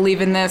like, I believe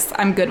in this.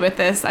 I'm good with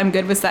this. I'm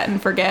good with set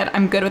and forget.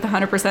 I'm good with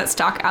 100%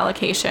 stock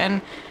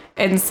allocation.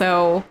 And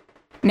so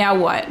now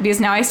what?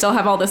 Because now I still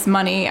have all this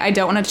money. I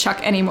don't want to chuck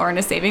any more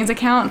into savings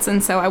accounts.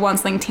 And so I want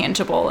something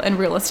tangible. And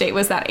real estate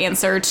was that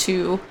answer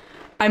to,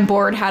 I'm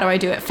bored. How do I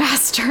do it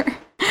faster?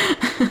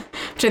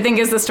 Which I think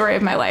is the story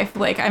of my life.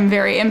 Like, I'm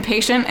very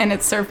impatient and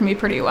it served me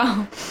pretty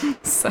well.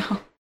 So.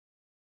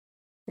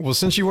 Well,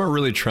 since you weren't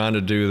really trying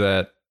to do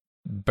that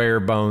bare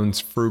bones,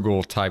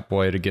 frugal type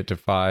way to get to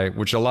FI,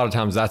 which a lot of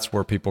times that's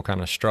where people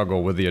kind of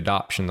struggle with the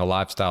adoption, the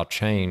lifestyle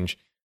change.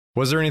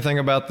 Was there anything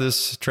about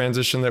this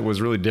transition that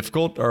was really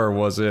difficult, or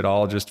was it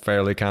all just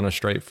fairly kind of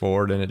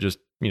straightforward and it just,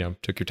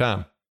 took your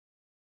time?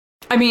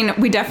 I mean,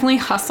 we definitely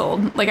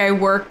hustled. Like, I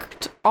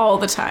worked all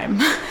the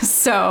time.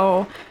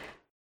 So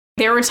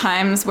there were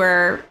times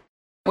where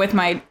with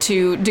my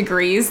 2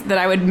 degrees that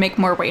I would make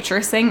more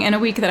waitressing in a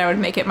week than I would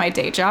make it my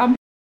day job,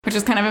 which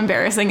was kind of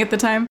embarrassing at the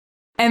time.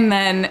 And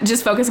then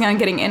just focusing on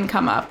getting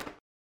income up.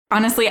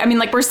 Honestly, I mean,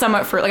 like, we're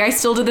somewhat frugal. Like, I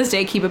still to this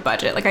day keep a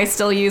budget. Like, I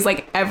still use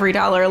like every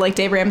dollar, like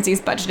Dave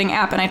Ramsey's budgeting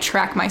app, and I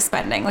track my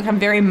spending. Like, I'm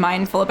very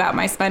mindful about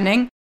my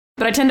spending,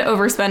 but I tend to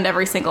overspend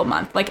every single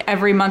month. Like,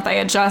 every month I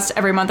adjust.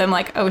 Every month I'm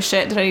like, oh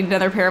shit, did I need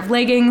another pair of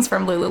leggings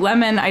from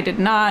Lululemon? I did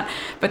not.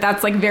 But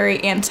that's like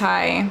very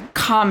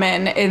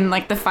anti-common in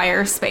like the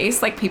FIRE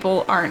space. Like,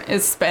 people aren't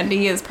as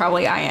spendy as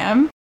probably I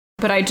am.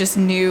 But I just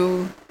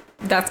knew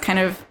that's kind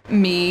of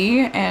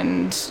me,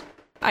 and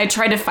I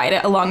tried to fight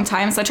it a long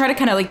time. So I try to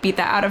kind of like beat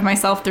that out of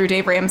myself through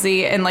Dave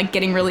Ramsey and like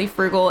getting really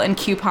frugal and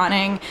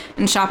couponing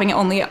and shopping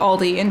only at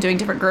Aldi and doing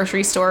different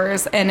grocery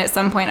stores. And at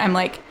some point I'm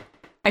like,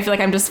 I feel like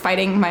I'm just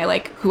fighting my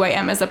like who I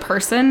am as a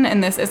person,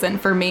 and this isn't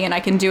for me. And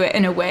I can do it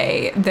in a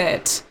way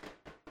that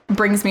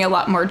brings me a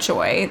lot more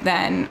joy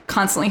than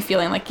constantly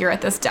feeling like you're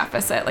at this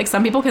deficit. Like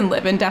some people can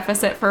live in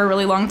deficit for a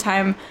really long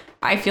time.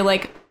 I feel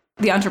like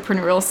the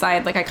entrepreneurial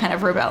side, like I kind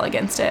of rebel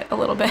against it a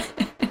little bit,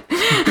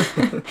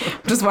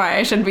 which is why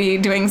I should be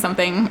doing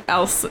something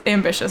else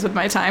ambitious with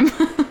my time.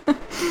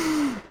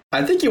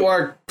 I think you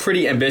are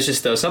pretty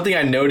ambitious, though. Something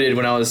I noted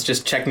when I was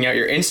just checking out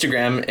your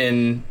Instagram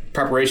in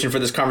preparation for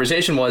this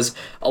conversation was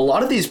a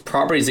lot of these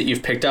properties that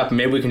you've picked up,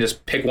 maybe we can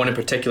just pick one in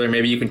particular,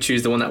 maybe you can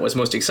choose the one that was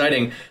most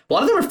exciting. A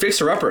lot of them are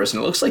fixer-uppers,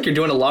 and it looks like you're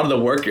doing a lot of the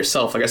work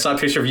yourself. Like I saw a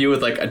picture of you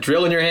with like a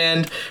drill in your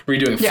hand,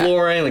 redoing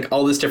flooring, like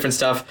all this different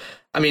stuff.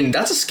 I mean,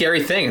 that's a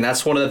scary thing, and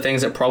that's one of the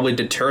things that probably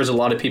deters a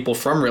lot of people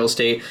from real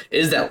estate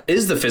is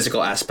the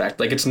physical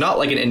aspect. Like, it's not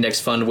like an index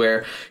fund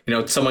where, you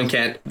know, someone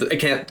can't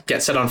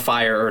get set on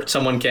fire or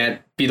someone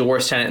can't be the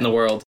worst tenant in the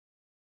world.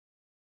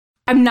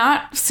 I'm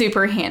not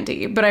super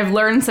handy, but I've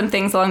learned some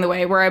things along the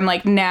way where I'm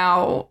like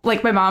now,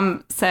 like my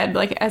mom said,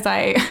 like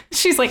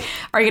she's like,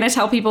 are you going to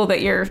tell people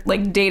that you're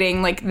like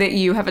dating, like that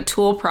you have a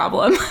tool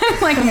problem?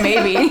 Like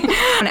maybe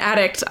an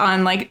addict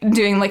on like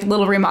doing like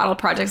little remodel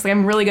projects. Like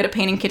I'm really good at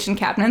painting kitchen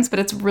cabinets, but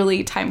it's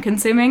really time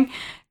consuming.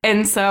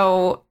 And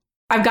so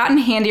I've gotten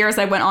handier as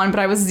I went on, but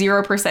I was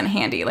 0%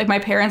 handy. Like my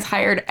parents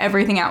hired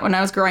everything out when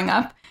I was growing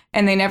up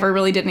and they never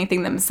really did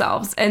anything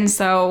themselves. And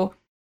so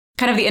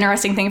kind of the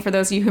interesting thing for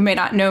those of you who may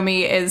not know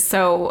me is,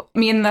 so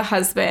me and the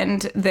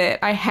husband that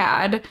I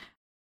had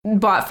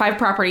bought 5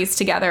 properties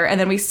together, and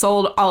then we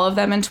sold all of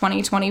them in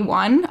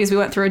 2021 because we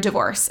went through a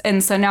divorce.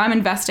 And so now I'm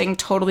investing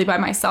totally by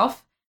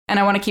myself, and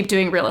I want to keep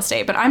doing real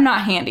estate, but I'm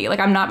not handy. Like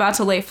I'm not about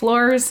to lay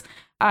floors.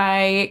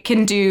 I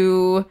can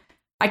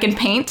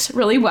paint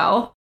really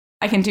well.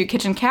 I can do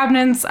kitchen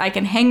cabinets. I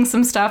can hang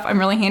some stuff. I'm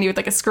really handy with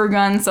like a screw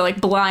gun. So like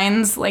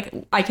blinds, like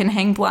I can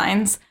hang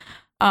blinds.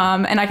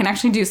 And I can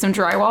actually do some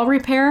drywall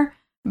repair.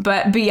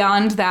 But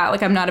beyond that,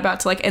 like I'm not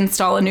about to like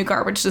install a new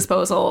garbage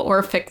disposal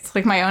or fix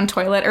like my own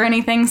toilet or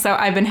anything. So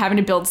I've been having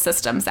to build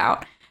systems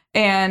out.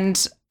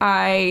 And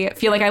I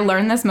feel like I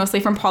learned this mostly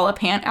from Paula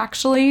Pant,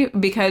 actually,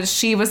 because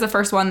she was the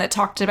first one that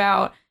talked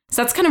about.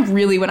 So that's kind of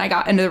really when I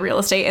got into the real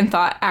estate and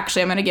thought,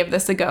 actually, I'm going to give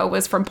this a go,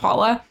 was from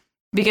Paula.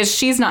 Because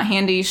she's not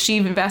handy, she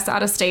invests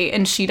out of state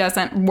and she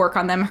doesn't work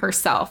on them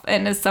herself.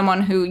 And as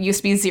someone who used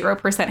to be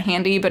 0%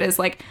 handy, but is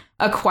like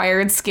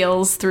acquired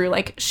skills through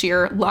like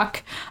sheer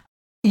luck.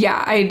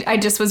 Yeah, I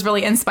just was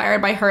really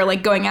inspired by her,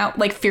 like going out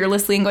like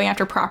fearlessly and going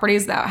after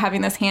properties without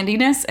having this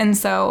handiness. And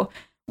so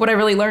what I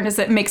really learned is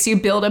it makes you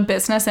build a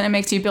business and it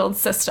makes you build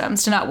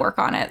systems to not work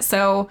on it.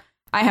 So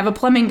I have a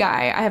plumbing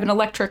guy, I have an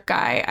electric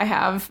guy, I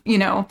have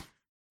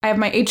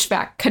my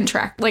HVAC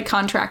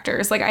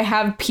contractors. Like I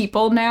have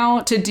people now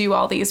to do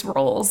all these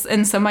roles.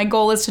 And so my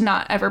goal is to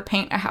not ever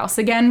paint a house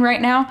again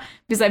right now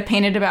because I've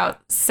painted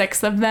about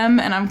 6 of them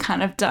and I'm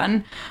kind of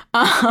done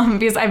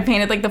because I've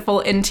painted like the full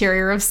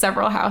interior of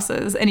several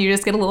houses and you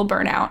just get a little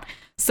burnout.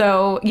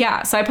 So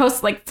yeah, so I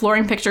post like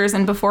flooring pictures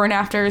and before and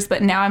afters,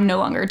 but now I'm no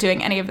longer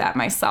doing any of that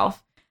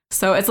myself.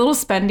 So it's a little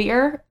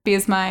spendier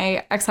because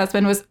my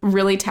ex-husband was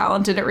really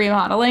talented at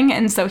remodeling.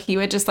 And so he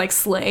would just like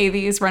slay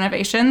these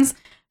renovations.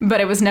 But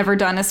it was never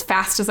done as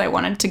fast as I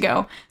wanted to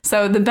go.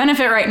 So the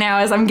benefit right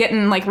now is I'm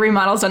getting like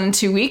remodels done in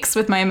 2 weeks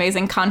with my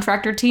amazing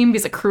contractor team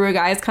because a crew of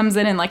guys comes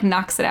in and like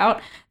knocks it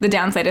out. The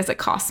downside is it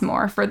costs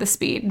more for the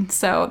speed.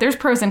 So there's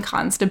pros and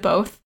cons to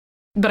both.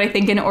 But I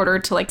think in order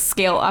to like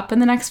scale up in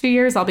the next few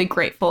years, I'll be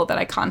grateful that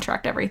I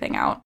contract everything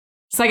out.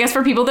 So I guess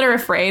for people that are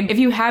afraid, if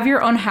you have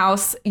your own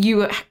house,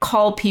 you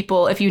call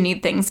people if you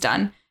need things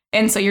done.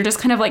 And so you're just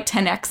kind of like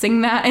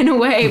 10xing that in a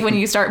way when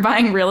you start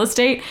buying real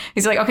estate.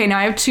 It's like, okay, now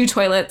I have 2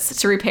 toilets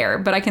to repair,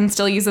 but I can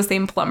still use the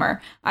same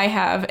plumber I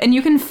have. And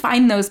you can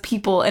find those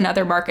people in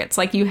other markets.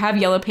 Like you have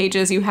Yellow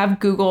Pages, you have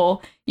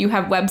Google, you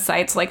have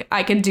websites. Like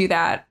I could do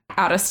that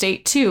out of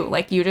state too.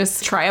 Like you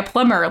just try a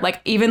plumber.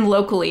 Like even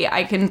locally,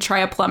 I can try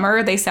a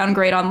plumber. They sound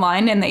great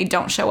online and they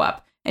don't show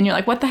up. And you're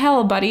like, what the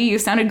hell, buddy? You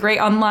sounded great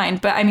online.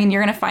 But I mean,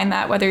 you're going to find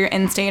that whether you're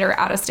in state or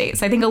out of state.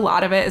 So I think a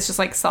lot of it is just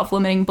like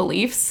self-limiting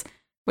beliefs,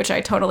 which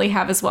I totally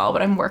have as well,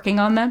 but I'm working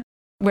on them,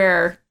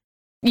 where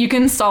you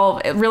can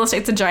solve, real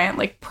estate's a giant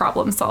like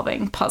problem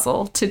solving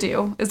puzzle to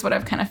do is what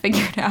I've kind of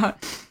figured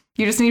out.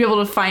 You just need to be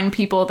able to find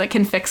people that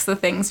can fix the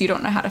things you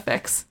don't know how to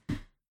fix.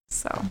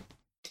 So.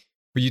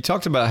 Well, you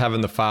talked about having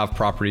the 5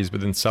 properties,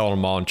 but then selling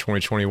them all in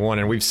 2021.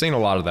 And we've seen a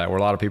lot of that where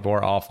a lot of people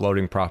are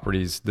offloading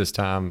properties this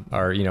time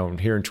or, you know,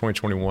 here in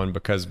 2021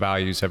 because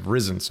values have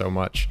risen so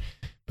much.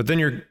 But then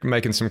you're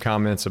making some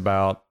comments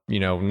about, you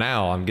know,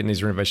 now I'm getting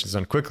these renovations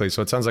done quickly.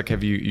 So it sounds like,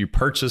 have you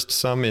purchased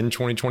some in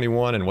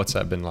 2021 and what's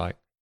that been like?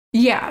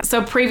 Yeah.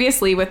 So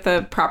previously with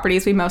the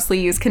properties, we mostly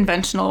use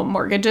conventional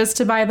mortgages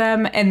to buy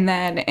them. And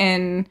then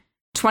in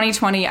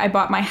 2020, I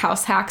bought my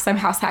house hacks. I'm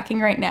house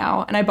hacking right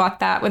now. And I bought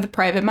that with a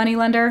private money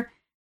lender.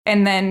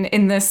 And then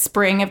in the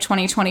spring of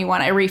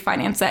 2021, I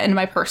refinanced that into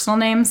my personal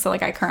name. So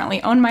like I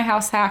currently own my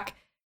house hack.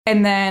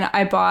 And then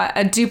I bought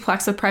a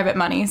duplex with private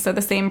money. So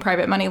the same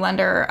private money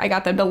lender, I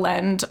got them to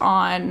lend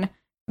on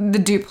the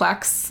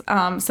duplex.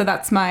 So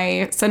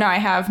now I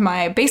have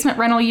my basement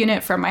rental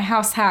unit from my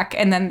house hack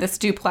and then this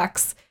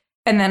duplex.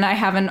 And then I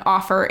have an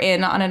offer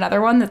in on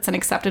another one that's an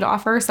accepted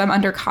offer. So I'm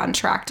under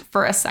contract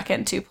for a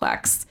second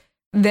duplex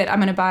that I'm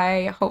going to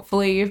buy,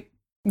 hopefully,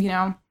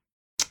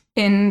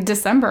 in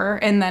December.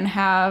 And then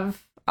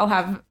I'll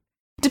have,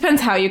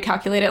 depends how you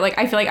calculate it. Like,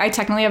 I feel like I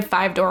technically have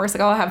 5 doors.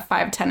 Like, I'll have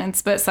 5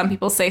 tenants, but some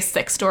people say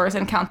 6 doors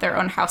and count their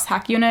own house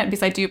hack unit,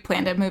 because I do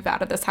plan to move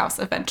out of this house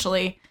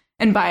eventually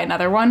and buy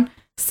another one.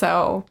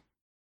 So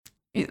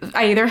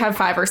I either have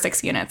 5 or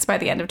 6 units by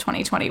the end of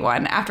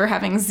 2021 after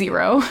having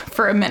 0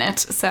 for a minute.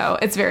 So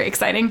it's very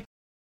exciting.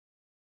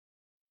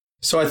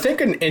 So I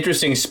think an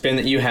interesting spin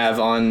that you have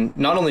on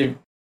not only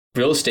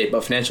real estate,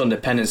 but financial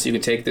independence, you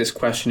can take this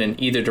question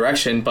in either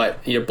direction, but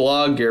your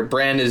blog, your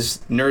brand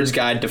is Nerd's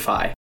Guide to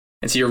FI.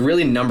 And so you're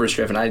really numbers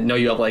driven. I know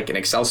you have like an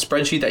Excel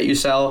spreadsheet that you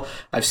sell.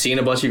 I've seen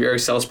a bunch of your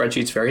Excel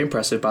spreadsheets. Very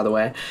impressive, by the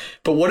way.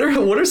 But what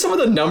are some of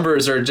the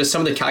numbers or just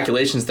some of the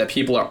calculations that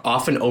people are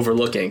often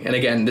overlooking? And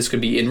again, this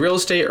could be in real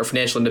estate or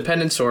financial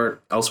independence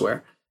or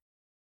elsewhere.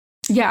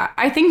 Yeah,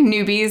 I think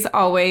newbies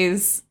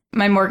always,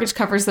 my mortgage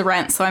covers the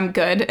rent, so I'm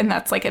good. And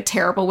that's like a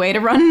terrible way to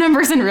run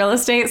numbers in real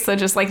estate. So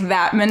just like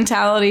that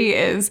mentality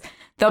is,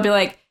 they'll be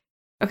like,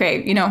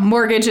 okay,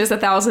 mortgage is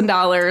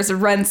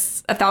 $1,000,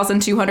 rent's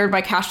 $1,200,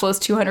 my cash flow is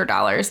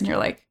 $200. And you're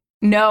like,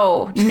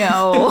 no,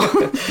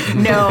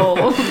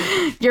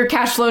 you're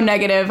cash flow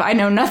negative. I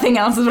know nothing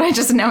else, but I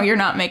just know you're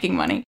not making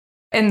money.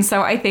 And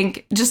so I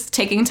think just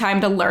taking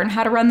time to learn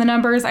how to run the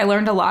numbers, I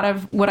learned a lot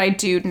of what I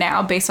do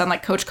now based on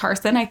like Coach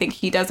Carson. I think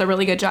he does a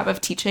really good job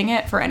of teaching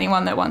it for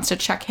anyone that wants to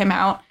check him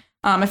out.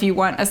 If you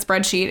want a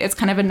spreadsheet, it's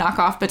kind of a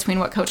knockoff between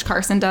what Coach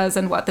Carson does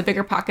and what the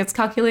Bigger Pockets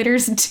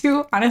calculators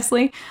do,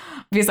 honestly,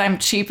 because I'm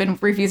cheap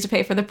and refuse to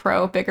pay for the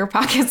pro Bigger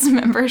Pockets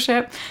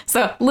membership.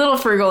 So little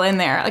frugal in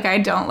there. Like, I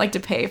don't like to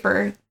pay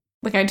for,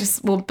 like, I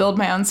just will build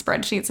my own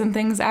spreadsheets and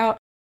things out.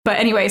 But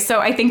anyway, so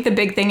I think the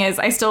big thing is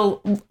I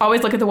still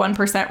always look at the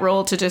 1%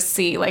 rule to just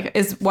see, like,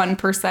 is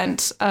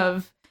 1%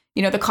 of,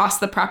 the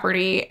cost of the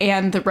property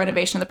and the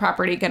renovation of the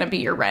property going to be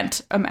your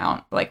rent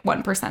amount, like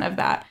 1% of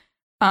that.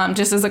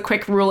 Just as a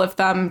quick rule of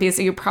thumb, because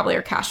you probably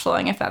are cash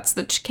flowing if that's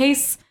the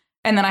case.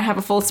 And then I have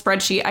a full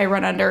spreadsheet I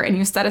run under, and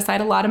you set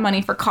aside a lot of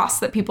money for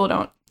costs that people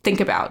don't think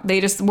about. They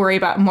just worry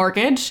about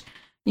mortgage.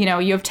 You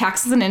have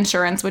taxes and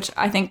insurance, which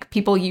I think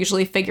people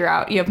usually figure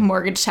out. You have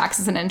mortgage,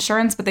 taxes, and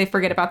insurance, but they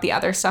forget about the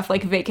other stuff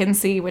like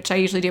vacancy, which I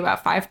usually do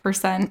about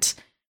 5%.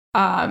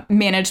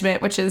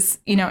 Management, which is,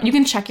 you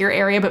can check your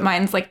area, but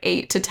mine's like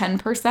 8 to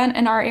 10%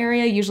 in our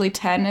area. Usually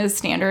 10 is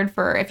standard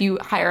for if you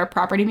hire a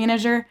property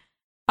manager.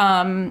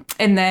 And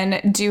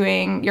then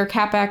doing your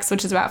CapEx,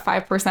 which is about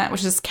 5%,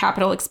 which is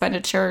capital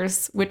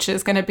expenditures, which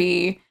is going to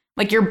be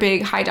like your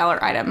big high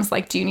dollar items.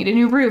 Like, do you need a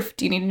new roof?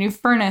 Do you need a new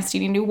furnace? Do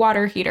you need a new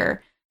water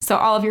heater? So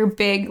all of your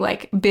big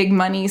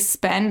money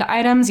spend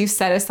items, you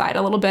set aside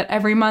a little bit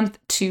every month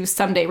to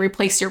someday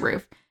replace your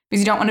roof,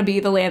 because you don't want to be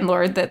the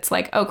landlord that's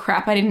like, oh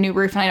crap, I need a new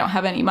roof and I don't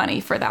have any money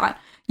for that.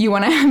 You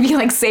want to be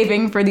like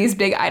saving for these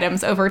big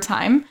items over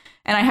time.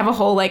 And I have a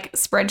whole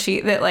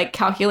spreadsheet that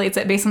calculates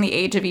it based on the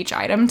age of each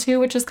item too,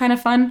 which is kind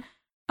of fun.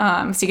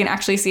 So you can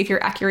actually see if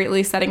you're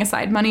accurately setting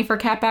aside money for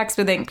CapEx.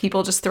 But then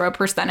people just throw a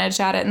percentage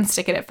at it and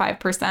stick it at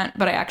 5%.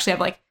 But I actually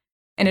have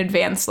an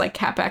advanced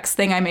CapEx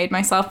thing I made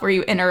myself where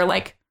you enter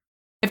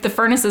if the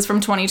furnace is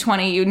from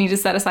 2020, you need to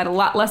set aside a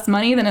lot less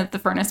money than if the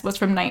furnace was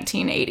from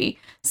 1980.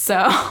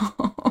 So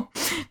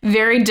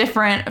very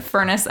different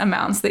furnace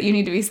amounts that you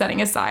need to be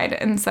setting aside.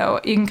 And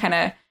so you can kind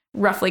of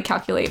roughly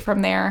calculate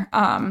from there.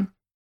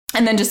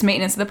 And then just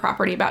maintenance of the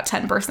property, about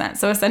 10%.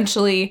 So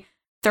essentially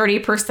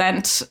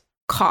 30%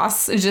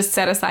 costs is just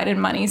set aside in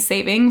money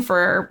saving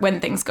for when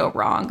things go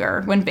wrong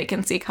or when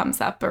vacancy comes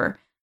up, or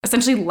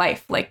essentially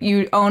life. Like,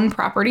 you own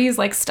properties,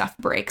 stuff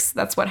breaks.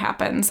 That's what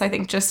happens. I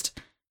think just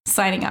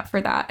signing up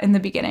for that in the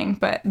beginning.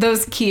 But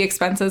those key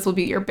expenses will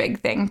be your big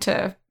thing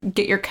to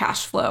get your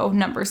cash flow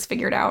numbers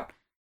figured out.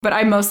 But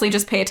I mostly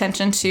just pay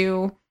attention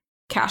to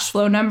cash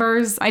flow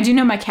numbers. I do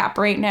know my cap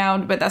rate now,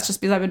 but that's just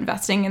because I've been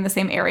investing in the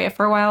same area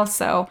for a while.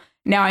 So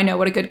now I know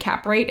what a good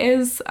cap rate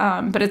is,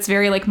 but it's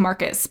very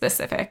market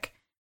specific.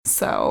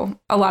 So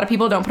a lot of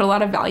people don't put a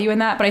lot of value in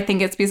that, but I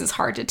think it's because it's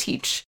hard to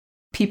teach.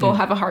 People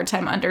have a hard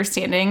time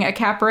understanding a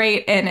cap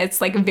rate, and it's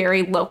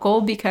very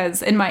local,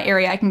 because in my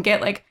area I can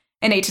get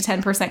an 8 to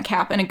 10%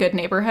 cap in a good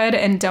neighborhood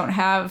and don't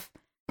have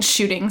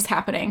shootings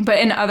happening. But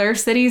in other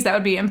cities, that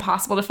would be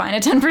impossible to find a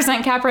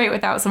 10% cap rate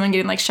without someone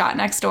getting shot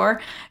next door.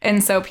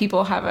 And so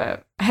people have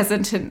a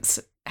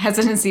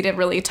hesitancy to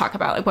really talk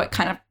about what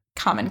kind of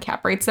common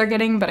cap rates they're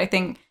getting. But I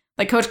think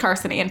Coach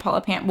Carson and Paula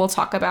Pant will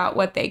talk about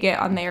what they get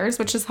on theirs,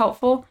 which is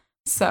helpful.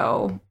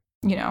 So,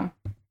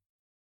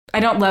 I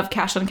don't love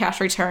cash on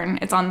cash return.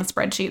 It's on the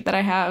spreadsheet that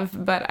I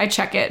have, but I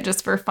check it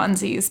just for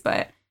funsies.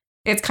 But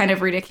it's kind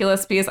of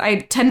ridiculous because I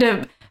tend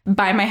to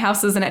buy my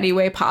houses in any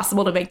way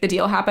possible to make the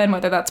deal happen,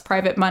 whether that's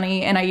private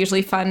money. And I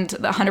usually fund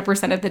the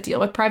 100% of the deal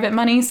with private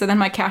money. So then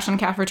my cash on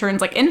cash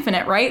return's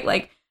infinite,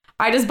 right?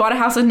 I just bought a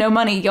house with no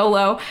money,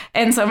 YOLO.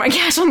 And so my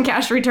cash on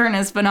cash return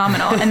is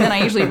phenomenal. And then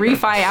I usually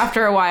refi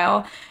after a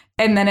while,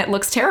 and then it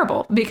looks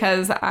terrible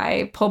because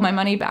I pulled my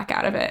money back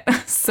out of it.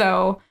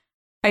 So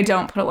I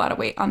don't put a lot of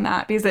weight on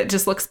that because it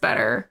just looks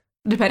better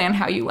depending on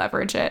how you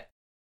leverage it.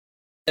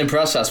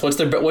 Impress us. What's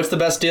the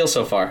best deal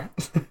so far?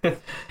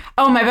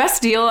 Oh, my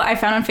best deal I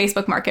found on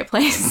Facebook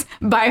Marketplace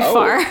by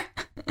far.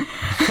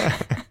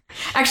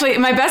 Actually,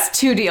 my best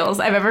 2 deals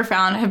I've ever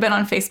found have been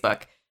on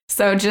Facebook.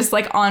 So just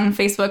like on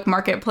Facebook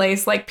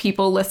Marketplace, like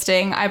people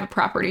listing, I have a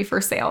property for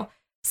sale.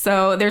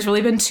 So there's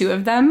really been 2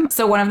 of them.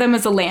 So one of them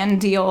is a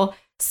land deal.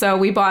 So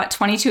we bought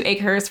 22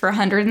 acres for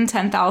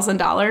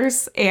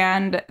 $110,000.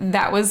 And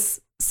that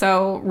was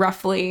so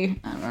roughly,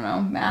 I don't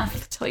know,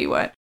 math, tell you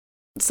what.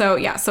 So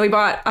yeah, so we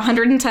bought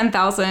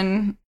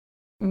 110,000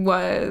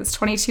 was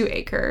 22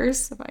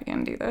 acres, if I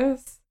can do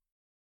this.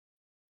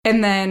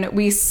 And then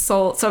we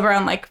sold, so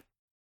around like,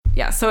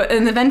 yeah, so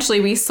and eventually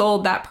we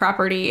sold that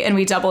property and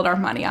we doubled our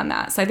money on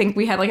that. So I think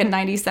we had like a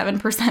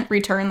 97%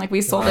 return. Like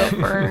we sold it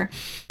for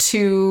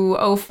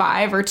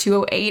 205 or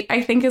 208,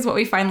 I think is what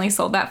we finally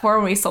sold that for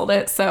when we sold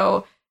it.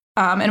 So,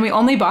 and we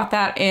only bought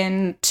that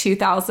in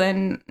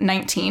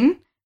 2019.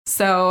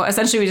 So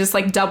essentially we just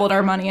like doubled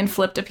our money and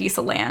flipped a piece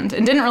of land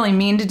and didn't really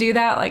mean to do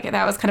that. Like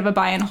that was kind of a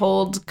buy and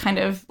hold kind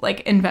of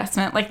like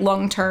investment, like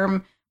long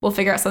term. We'll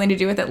figure out something to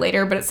do with it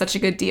later, but it's such a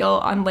good deal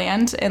on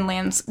land and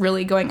land's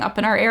really going up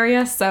in our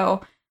area.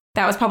 So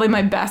that was probably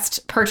my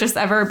best purchase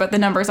ever, but the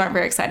numbers aren't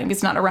very exciting because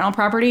it's not a rental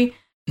property.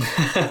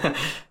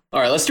 All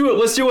right, let's do it.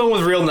 Let's do one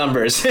with real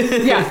numbers.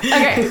 Yeah.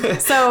 Okay.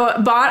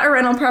 So bought a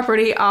rental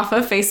property off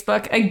of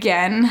Facebook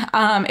again.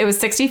 It was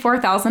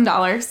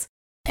 $64,000.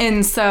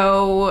 And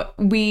so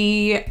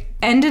we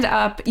ended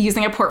up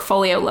using a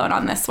portfolio loan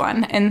on this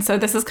one. And so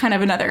this is kind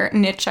of another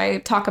niche I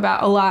talk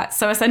about a lot.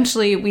 So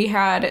essentially we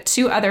had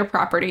 2 other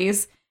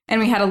properties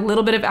and we had a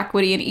little bit of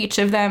equity in each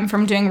of them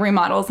from doing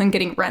remodels and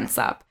getting rents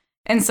up.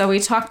 And so we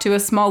talked to a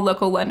small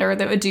local lender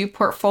that would do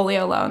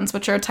portfolio loans,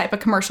 which are a type of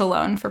commercial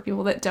loan for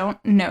people that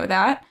don't know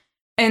that.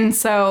 And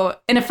so,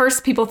 and at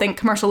first people think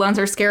commercial loans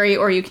are scary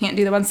or you can't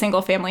do them on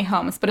single family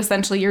homes, but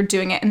essentially you're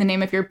doing it in the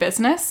name of your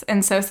business.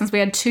 And so since we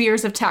had 2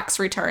 years of tax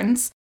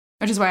returns,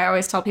 which is why I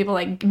always tell people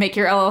like make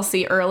your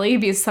LLC early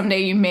because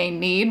someday you may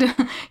need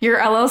your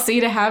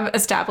LLC to have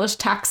established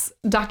tax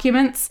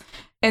documents.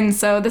 And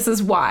so this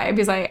is why,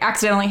 because I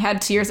accidentally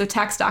had 2 years of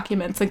tax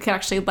documents and could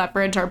actually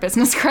leverage our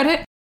business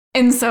credit.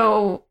 And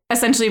so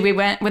essentially we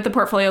went with the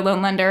portfolio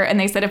loan lender and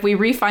they said if we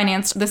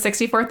refinanced the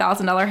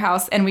 $64,000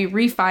 house and we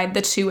refied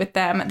the 2 with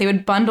them, they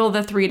would bundle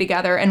the 3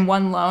 together in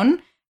one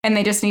loan. And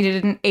they just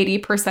needed an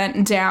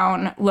 80%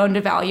 down loan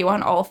to value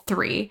on all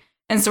 3.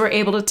 And so we're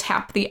able to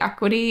tap the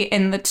equity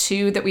in the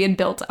 2 that we had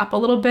built up a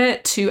little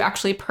bit to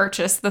actually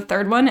purchase the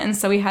 3rd one. And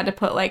so we had to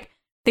put like, I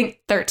think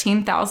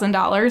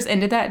 $13,000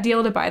 into that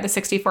deal to buy the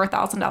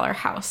 $64,000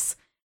 house.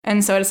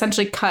 And so it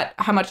essentially cut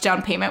how much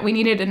down payment we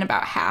needed in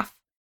about half.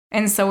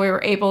 And so we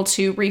were able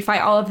to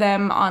refi all of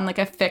them on like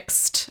a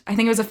fixed, I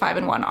think it was a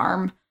 5-in-1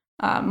 arm,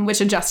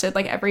 which adjusted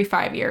like every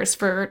 5 years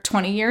for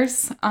 20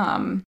 years.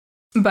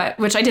 But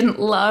which I didn't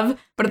love.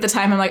 But at the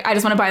time, I'm like, I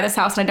just want to buy this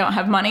house and I don't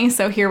have money.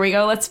 So here we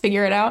go. Let's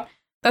figure it out.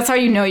 That's how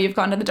you know you've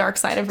gone to the dark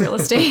side of real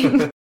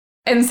estate.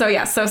 And so,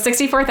 yeah, so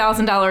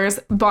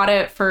 $64,000, bought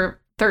it for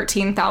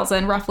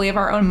 $13,000 roughly of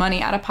our own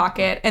money out of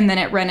pocket. And then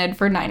it rented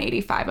for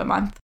 $985 a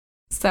month.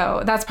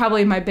 So that's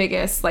probably my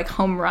biggest like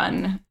home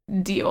run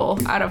deal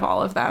out of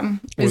all of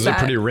them. Was it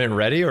pretty rent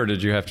ready or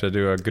did you have to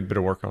do a good bit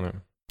of work on it?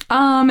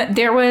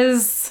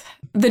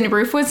 The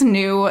roof was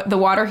new. The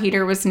water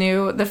heater was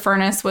new. The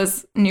furnace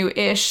was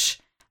new-ish.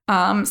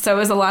 So it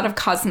was a lot of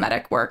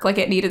cosmetic work. Like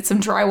it needed some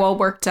drywall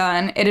work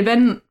done. It had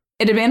been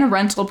a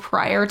rental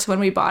prior to when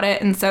we bought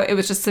it. And so it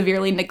was just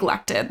severely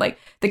neglected. Like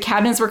the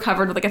cabinets were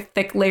covered with like a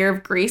thick layer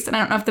of grease. And I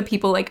don't know if the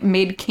people like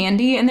made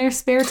candy in their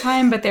spare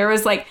time, but there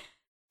was like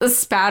a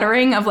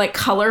spattering of like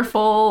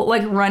colorful,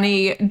 like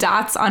runny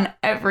dots on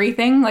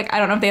everything. Like, I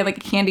don't know if they have like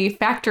a candy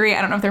factory.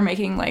 I don't know if they're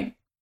making like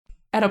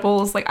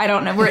edibles. Like, I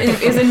don't know.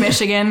 It's in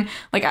Michigan.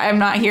 Like, I'm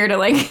not here to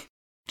like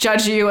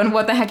judge you on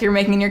what the heck you're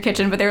making in your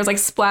kitchen, but there was like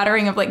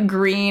splattering of like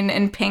green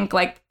and pink,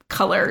 like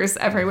colors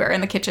everywhere in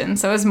the kitchen.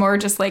 So it was more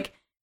just like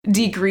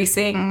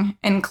degreasing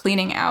and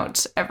cleaning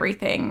out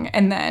everything.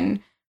 And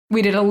then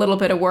we did a little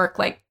bit of work,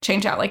 like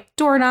change out like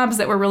doorknobs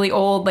that were really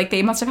old. Like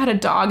they must have had a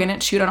dog and it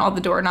chewed on all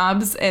the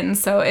doorknobs. And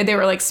so they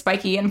were like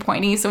spiky and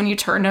pointy. So when you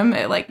turned them,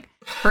 it like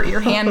hurt your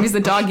hand because the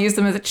dog used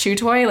them as a chew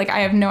toy. Like I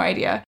have no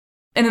idea.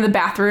 And then the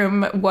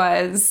bathroom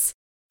was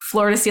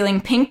floor to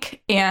ceiling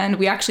pink. And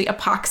we actually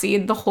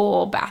epoxied the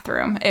whole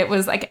bathroom. It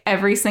was like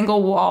every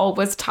single wall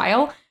was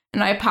tile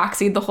and I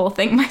epoxied the whole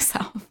thing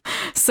myself.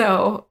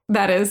 So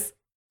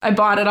I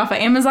bought it off of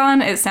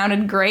Amazon. It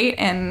sounded great.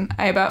 And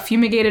I about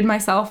fumigated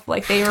myself.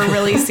 Like they were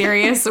really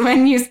serious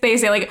when they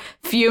say like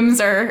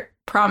fumes are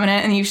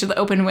prominent and you should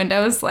open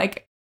windows.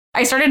 Like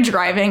I started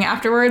driving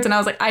afterwards and I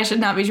was like, I should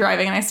not be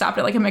driving. And I stopped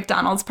at like a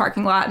McDonald's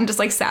parking lot and just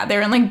like sat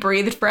there and like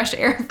breathed fresh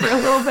air for a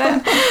little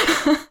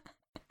bit.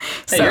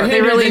 So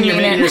they really you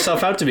made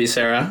yourself out to be,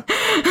 Sarah.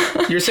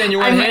 You're saying you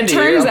weren't handy.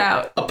 Turns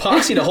out.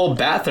 Epoxied a whole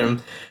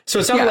bathroom. So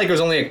it sounded like it was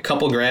only a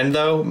couple grand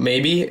though,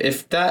 maybe,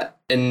 if that,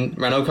 in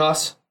rental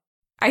costs.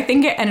 I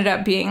think it ended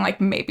up being like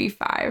maybe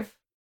 $5,000.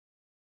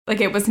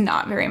 Like it was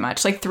not very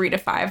much, like 3 to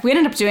 5. We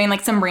ended up doing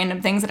like some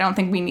random things that I don't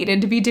think we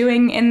needed to be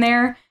doing in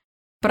there.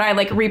 But I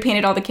like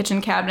repainted all the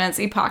kitchen cabinets,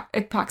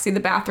 epoxied the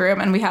bathroom,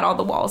 and we had all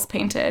the walls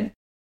painted.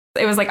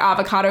 It was like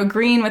avocado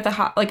green with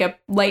a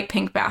light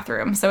pink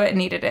bathroom. So it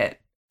needed it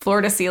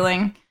floor to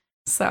ceiling.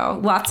 So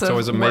lots of It's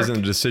always amazing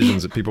the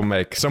decisions that people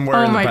make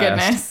somewhere in the past. Oh my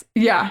goodness.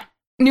 Yeah.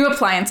 New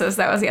appliances,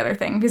 that was the other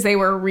thing, because they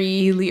were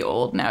really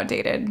old, now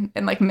dated,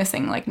 and like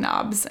missing like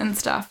knobs and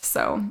stuff.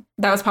 So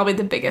that was probably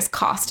the biggest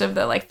cost of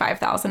the like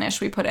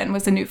 $5,000-ish we put in,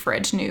 was a new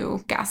fridge,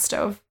 new gas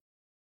stove.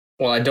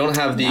 Well, I don't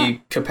have the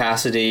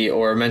capacity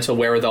or mental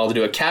wherewithal to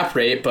do a cap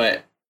rate,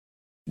 but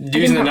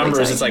using the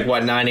numbers, it's like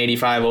what,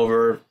 985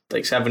 over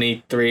like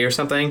 73 or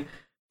something?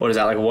 What is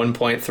that, like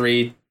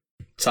 1.3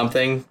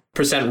 something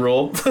 %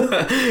 rule?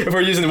 If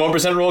we're using the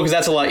 1% rule, because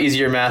that's a lot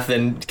easier math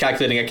than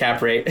calculating a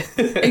cap rate.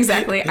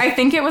 Exactly. I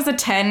think it was a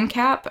 10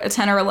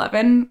 or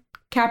 11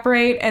 cap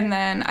rate. And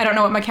then I don't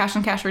know what my cash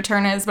on cash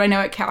return is, but I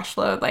know it cash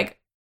flowed like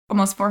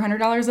almost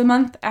 $400 a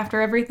month after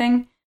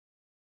everything.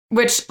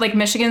 Which, like,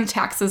 Michigan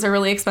taxes are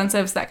really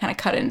expensive, so that kind of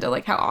cut into,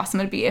 like, how awesome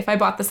it'd be. If I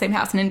bought the same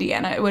house in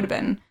Indiana, it would have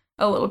been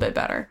a little bit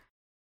better.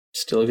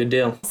 Still a good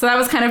deal. So that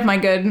was kind of my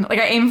good, like,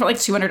 I aimed for, like,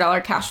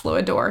 $200 cash flow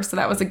a door, so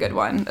that was a good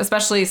one,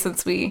 especially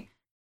since we,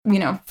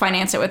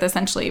 financed it with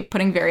essentially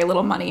putting very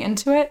little money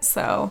into it,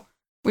 so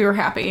we were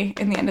happy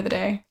in the end of the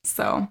day.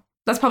 So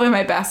that's probably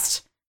my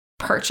best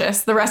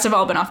purchase. The rest have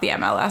all been off the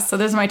MLS, so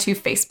those are my 2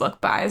 Facebook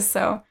buys,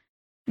 so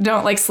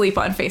don't like sleep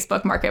on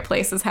Facebook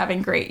Marketplace as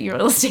having great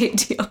real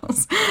estate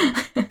deals.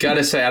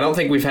 Gotta say, I don't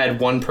think we've had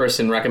one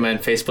person recommend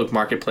Facebook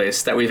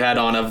Marketplace that we've had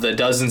on of the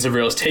dozens of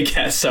real estate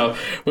guests. So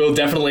we'll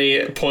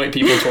definitely point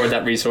people toward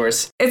that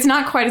resource. It's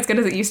not quite as good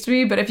as it used to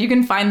be, but if you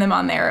can find them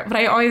on there. But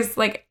I always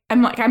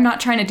I'm not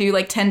trying to do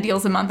like 10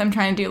 deals a month. I'm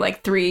trying to do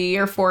like 3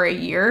 or 4 a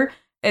year.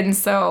 And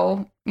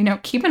so,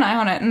 keep an eye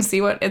on it and see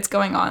what it's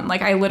going on.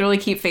 Like I literally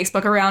keep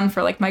Facebook around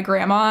for like my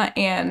grandma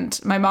and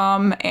my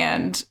mom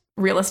and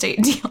real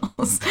estate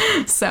deals.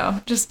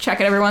 So just check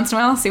it every once in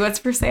a while, see what's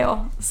for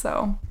sale.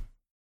 So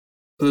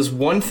there's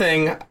one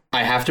thing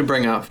I have to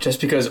bring up,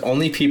 just because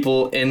only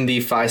people in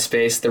the FI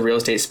space, the real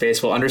estate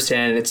space, will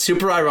understand. It's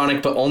super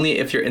ironic, but only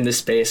if you're in this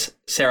space.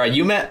 Sarah,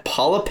 you met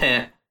Paula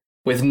Pant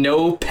with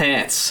no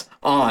pants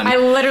on. I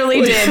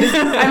literally did.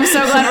 I'm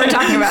so glad we're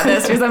talking about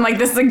this, because I'm like,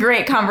 this is a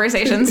great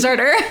conversation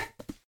starter.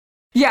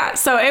 Yeah,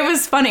 so it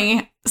was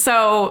funny.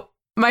 So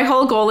my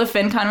whole goal of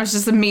FinCon was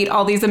just to meet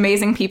all these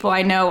amazing people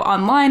I know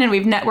online, and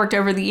we've networked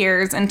over the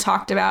years and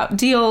talked about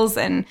deals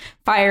and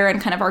FIRE and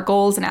kind of our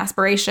goals and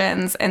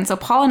aspirations. And so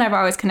Paul and I have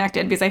always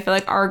connected because I feel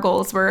like our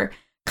goals were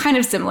kind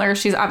of similar.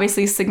 She's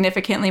obviously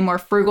significantly more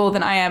frugal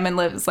than I am and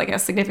lives like a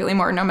significantly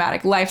more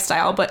nomadic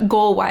lifestyle. But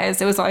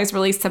goal-wise, it was always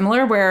really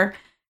similar, where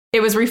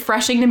it was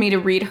refreshing to me to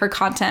read her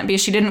content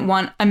because she didn't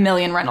want a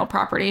million rental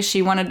properties.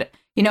 She wanted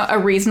a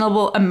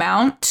reasonable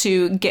amount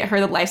to get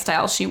her the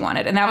lifestyle she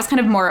wanted. And that was kind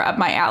of more up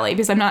my alley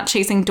because I'm not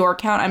chasing door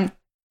count. I'm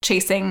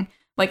chasing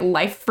like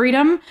life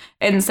freedom.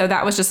 And so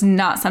that was just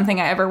not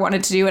something I ever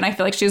wanted to do. And I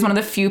feel like she was one of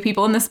the few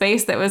people in the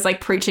space that was like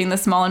preaching the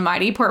small and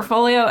mighty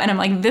portfolio. And I'm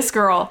like, this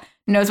girl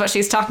knows what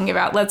she's talking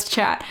about. Let's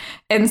chat.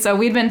 And so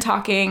we'd been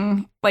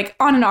talking like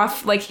on and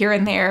off, like here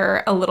and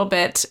there a little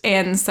bit.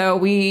 And so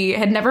we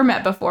had never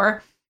met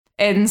before.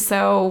 And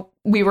so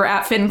we were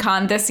at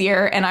FinCon this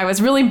year, and I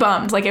was really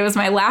bummed. Like, it was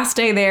my last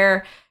day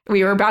there.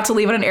 We were about to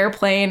leave on an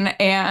airplane,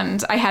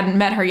 and I hadn't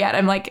met her yet.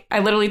 I'm like, I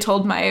literally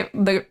told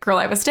the girl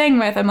I was staying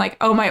with, I'm like,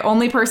 oh, my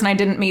only person I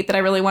didn't meet that I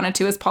really wanted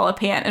to is Paula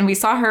Pant. And we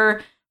saw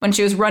her when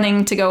she was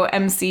running to go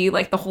MC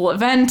like the whole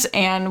event,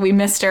 and we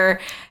missed her.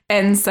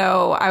 And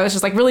so I was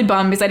just like really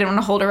bummed because I didn't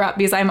want to hold her up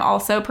because I'm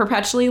also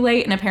perpetually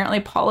late, and apparently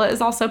Paula is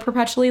also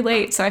perpetually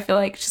late. So I feel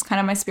like she's kind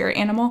of my spirit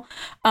animal.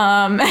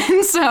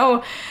 And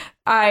so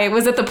I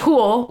was at the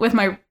pool with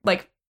my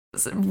like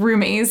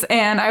roomies,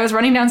 and I was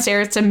running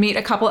downstairs to meet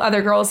a couple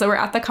other girls that were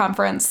at the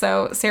conference.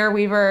 So Sarah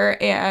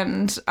Weaver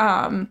and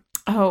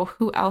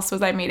who else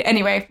was I meeting?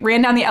 Anyway,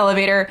 ran down the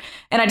elevator,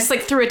 and I just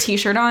like threw a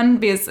t-shirt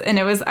on and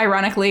it was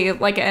ironically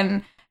like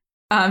an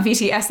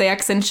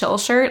VTSAX and chill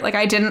shirt. Like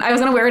I was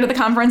going to wear it at the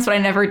conference, but I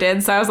never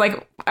did. So I was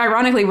like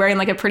ironically wearing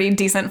like a pretty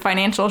decent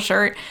financial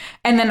shirt.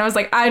 And then I was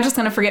like, I'm just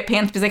going to forget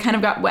pants because I kind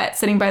of got wet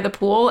sitting by the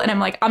pool. And I'm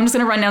like, I'm just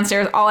going to run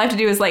downstairs. All I have to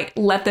do is like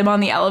let them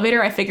on the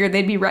elevator. I figured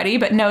they'd be ready,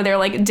 but no, they're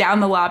like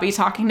down the lobby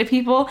talking to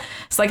people.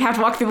 So like I have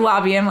to walk through the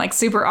lobby. I'm like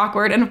super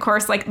awkward. And of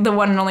course, like the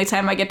one and only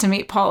time I get to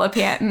meet Paula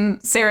Pant,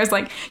 and Sarah's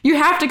like, you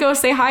have to go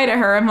say hi to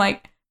her. I'm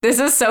like, this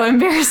is so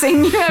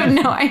embarrassing. You have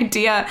no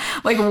idea.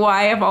 Like,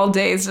 why of all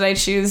days did I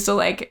choose to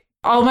like,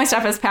 all my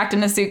stuff is packed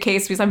in a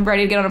suitcase because I'm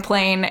ready to get on a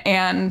plane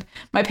and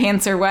my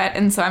pants are wet.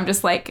 And so I'm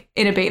just like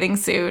in a bathing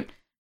suit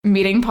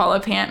meeting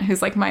Paula Pant,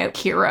 who's like my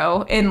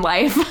hero in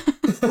life.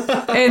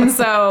 And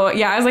so,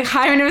 yeah, I was like,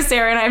 hi, my name is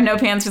Sarah and I have no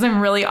pants because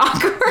I'm really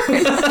awkward.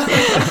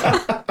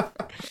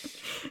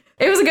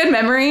 It was a good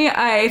memory.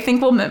 I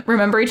think we'll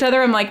remember each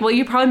other. I'm like, well,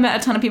 you probably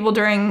met a ton of people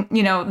during,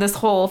 this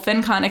whole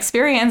FinCon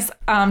experience.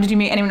 Did you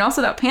meet anyone else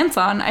without pants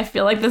on? I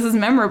feel like this is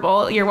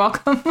memorable. You're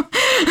welcome.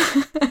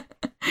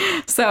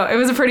 So it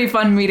was a pretty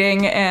fun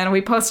meeting and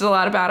we posted a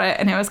lot about it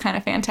and it was kind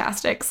of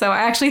fantastic. So I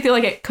actually feel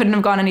like it couldn't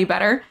have gone any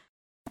better.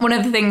 One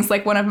of the things,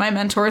 like one of my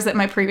mentors at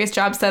my previous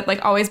job said,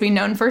 like, always be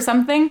known for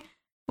something.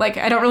 Like,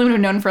 I don't really want to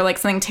be known for like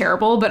something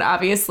terrible, but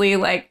obviously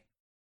like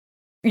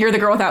you're the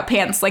girl without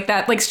pants, like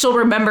that. Like she'll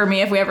remember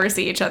me if we ever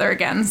see each other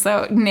again.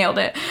 So nailed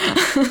it.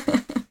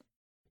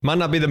 Might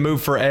not be the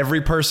move for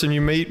every person you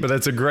meet, but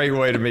that's a great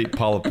way to meet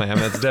Paula Pam.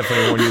 That's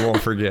definitely one you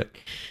won't forget.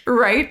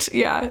 Right.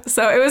 Yeah.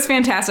 So it was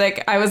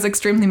fantastic. I was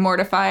extremely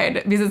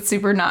mortified because it's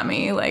super not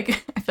me.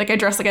 Like, I feel like I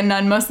dress like a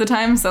nun most of the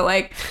time. So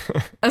like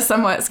a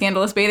somewhat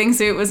scandalous bathing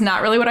suit was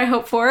not really what I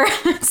hoped for.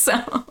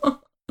 So.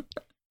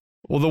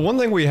 Well, the one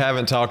thing we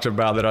haven't talked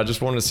about that I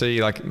just want to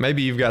see, like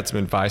maybe you've got some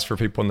advice for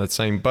people in that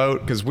same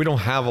boat, because we don't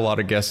have a lot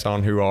of guests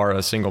on who are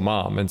a single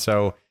mom. And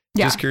so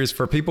just curious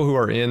for people who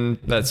are in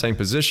that same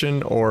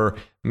position, or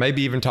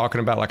maybe even talking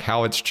about like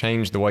how it's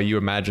changed the way you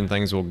imagine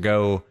things will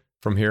go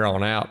from here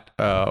on out,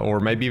 or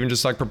maybe even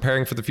just like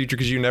preparing for the future,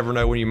 because you never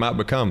know when you might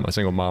become a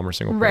single mom or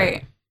single parent.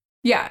 Right.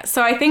 Yeah.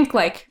 So I think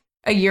like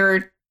a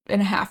year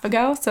and a half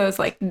ago, so it's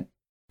like,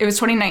 it was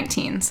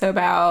 2019. So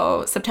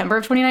about September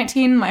of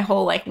 2019, my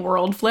whole like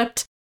world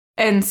flipped.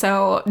 And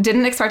so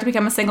didn't expect to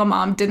become a single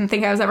mom, didn't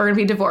think I was ever going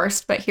to be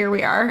divorced, but here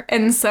we are.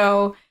 And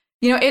so,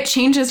 you know, it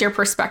changes your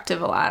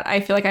perspective a lot. I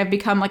feel like I've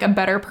become like a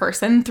better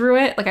person through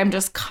it. Like I'm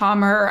just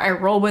calmer. I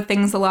roll with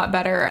things a lot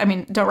better. I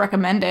mean, don't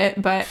recommend it,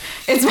 but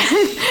it's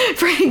been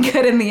pretty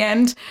good in the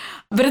end.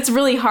 But it's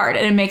really hard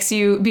and it makes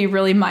you be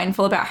really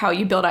mindful about how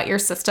you build out your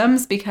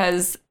systems,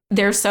 because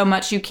there's so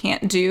much you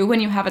can't do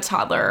when you have a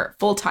toddler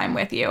full time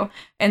with you.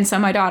 And so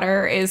my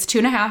daughter is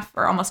 2.5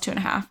 or almost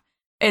 2.5.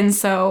 And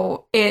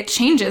so it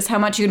changes how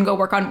much you can go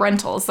work on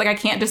rentals. Like I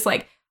can't just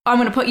like, oh, I'm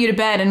going to put you to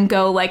bed and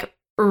go like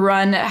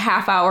run a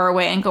half hour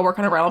away and go work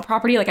on a rental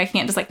property. Like I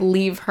can't just like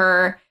leave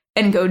her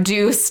and go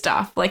do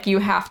stuff. Like you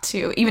have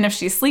to, even if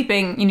she's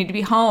sleeping, you need to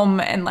be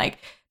home. And like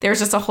there's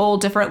just a whole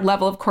different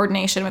level of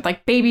coordination with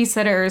like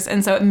babysitters.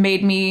 And so it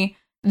made me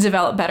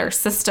develop better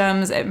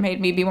systems. It made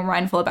me be more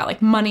mindful about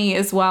like money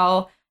as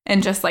well,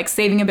 and just like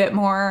saving a bit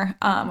more,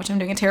 which I'm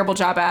doing a terrible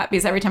job at,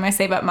 because every time I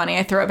save up money,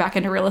 I throw it back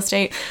into real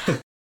estate. I'm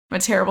a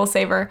terrible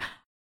saver,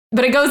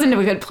 but it goes into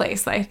a good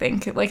place. I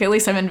think like, at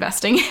least I'm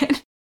investing in.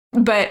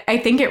 But I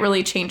think it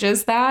really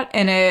changes that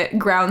and it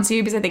grounds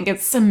you, because I think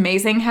it's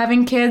amazing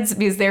having kids,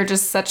 because they're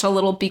just such a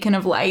little beacon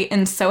of light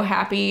and so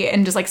happy,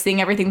 and just like seeing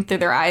everything through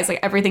their eyes. Like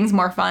everything's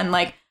more fun,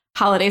 like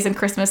holidays and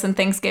Christmas and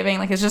Thanksgiving.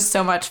 Like it's just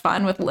so much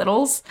fun with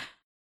littles.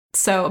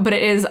 So, but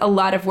it is a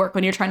lot of work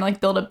when you're trying to like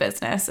build a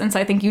business. And so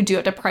I think you do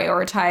have to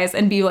prioritize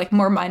and be like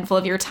more mindful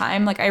of your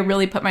time. Like I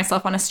really put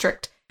myself on a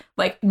strict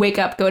like wake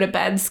up, go to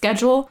bed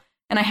schedule.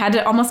 And I had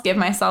to almost give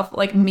myself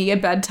like me a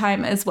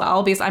bedtime as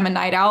well, because I'm a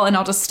night owl and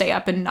I'll just stay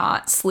up and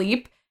not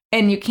sleep.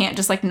 And you can't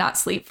just like not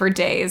sleep for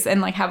days and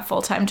like have a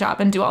full-time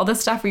job and do all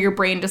this stuff where your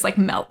brain just like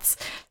melts.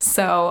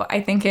 So I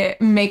think it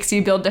makes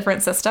you build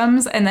different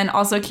systems. And then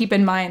also keep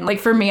in mind, like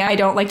for me, I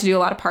don't like to do a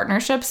lot of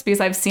partnerships because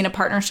I've seen a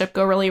partnership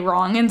go really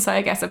wrong. And so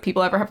I guess if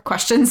people ever have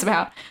questions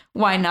about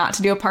why not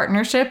to do a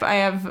partnership, I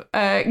have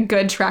a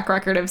good track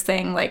record of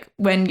saying like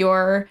when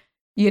you're,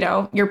 you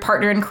know, your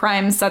partner in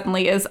crime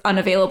suddenly is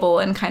unavailable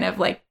and kind of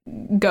like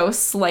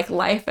ghosts like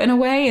life in a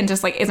way, and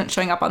just like isn't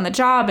showing up on the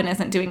job and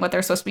isn't doing what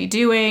they're supposed to be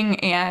doing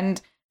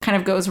and kind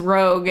of goes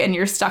rogue, and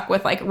you're stuck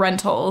with like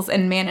rentals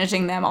and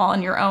managing them all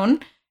on your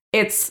own.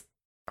 It's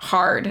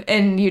hard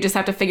and you just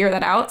have to figure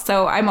that out.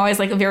 So I'm always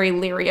like very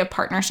leery of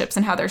partnerships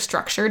and how they're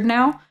structured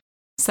now.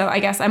 So I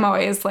guess I'm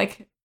always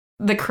like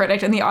the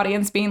critic in the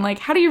audience being like,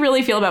 how do you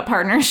really feel about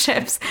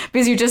partnerships?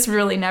 Because you just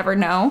really never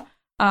know.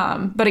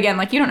 But again,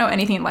 like you don't know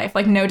anything in life,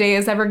 like no day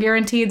is ever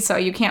guaranteed. So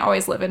you can't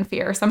always live in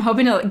fear. So I'm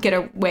hoping to get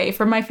away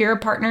from my fear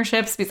of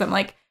partnerships, because I'm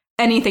like,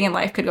 anything in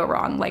life could go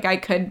wrong. Like I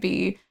could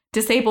be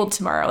disabled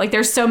tomorrow. Like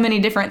there's so many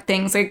different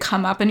things that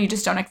come up and you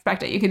just don't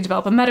expect it. You could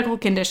develop a medical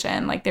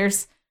condition. Like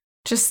there's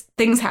just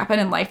things happen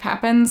and life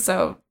happens.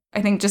 So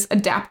I think just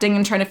adapting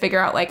and trying to figure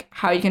out like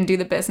how you can do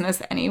the business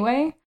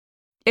anyway,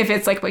 if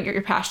it's like what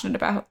you're passionate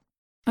about.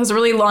 That was a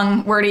really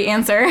long, wordy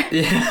answer.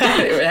 Yeah.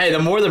 Hey, the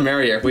more the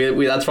merrier.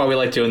 We that's why we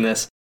like doing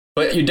this.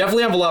 But you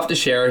definitely have a lot to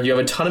share. You have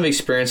a ton of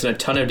experience in a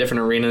ton of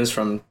different arenas,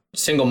 from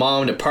single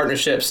mom to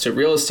partnerships to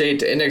real estate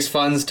to index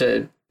funds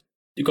to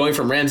going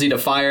from Ramsey to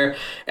Fire.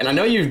 And I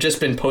know you've just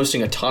been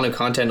posting a ton of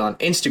content on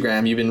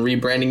Instagram. You've been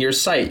rebranding your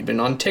site. You've been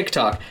on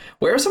TikTok.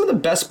 Where are some of the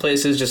best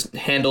places, just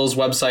handles,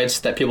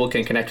 websites that people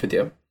can connect with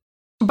you?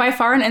 By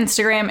far on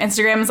Instagram.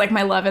 Instagram is like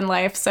my love in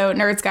life. So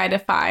Nerd's Guide to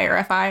Fi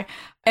or FI.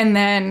 And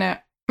then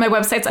my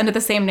website's under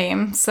the same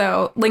name.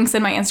 So links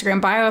in my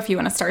Instagram bio if you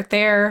want to start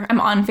there. I'm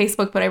on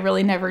Facebook, but I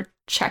really never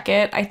check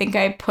it. I think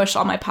I push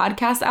all my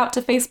podcasts out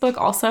to Facebook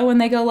also when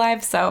they go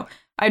live. So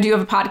I do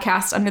have a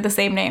podcast under the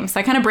same name. So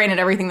I kind of branded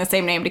everything the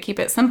same name to keep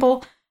it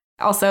simple.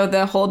 Also,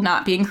 the whole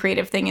not being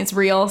creative thing is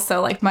real.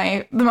 So like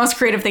the most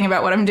creative thing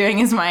about what I'm doing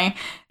is my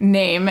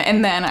name.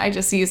 And then I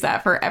just use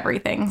that for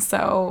everything.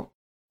 So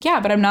yeah,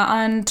 but I'm not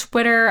on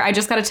Twitter. I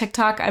just got a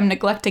TikTok. I'm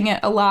neglecting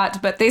it a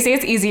lot, but they say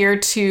it's easier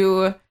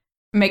to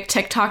make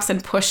TikToks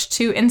and push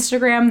to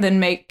Instagram than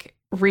make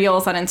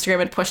Reels on Instagram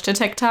would push to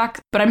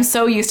TikTok, but I'm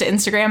so used to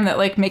Instagram that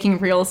like making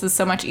Reels is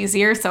so much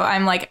easier. So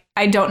I'm like,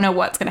 I don't know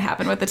what's going to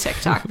happen with the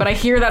TikTok, but I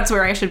hear that's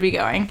where I should be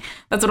going.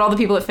 That's what all the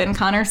people at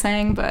FinCon are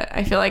saying, but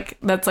I feel like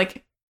that's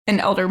like an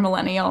elder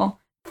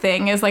millennial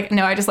thing is like,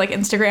 no, I just like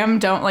Instagram.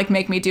 Don't like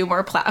make me do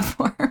more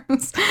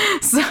platforms.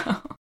 So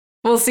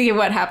we'll see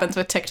what happens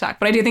with TikTok,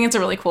 but I do think it's a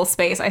really cool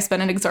space. I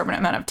spend an exorbitant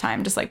amount of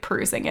time just like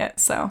perusing it.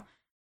 So.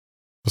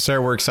 Well,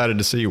 Sarah, we're excited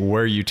to see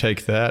where you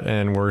take that,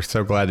 and we're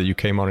so glad that you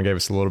came on and gave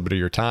us a little bit of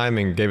your time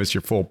and gave us your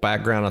full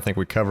background. I think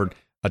we covered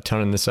a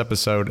ton in this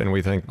episode, and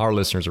we think our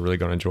listeners are really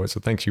going to enjoy it. So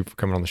thanks you for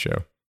coming on the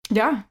show.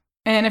 Yeah.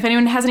 And if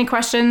anyone has any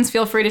questions,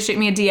 feel free to shoot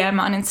me a DM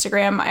on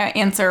Instagram. I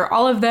answer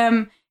all of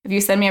them. If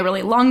you send me a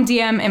really long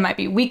DM, it might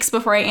be weeks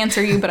before I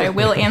answer you, but I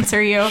will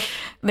answer you.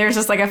 There's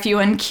just like a few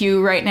in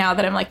queue right now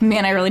that I'm like,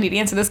 man, I really need to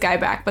answer this guy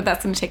back, but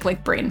that's going to take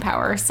like brain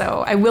power.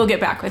 So I will get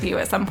back with you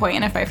at some point,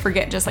 and if I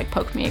forget, just like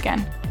poke me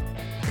again.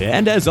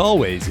 And as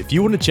always, if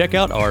you want to check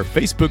out our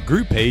Facebook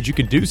group page, you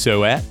can do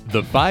so at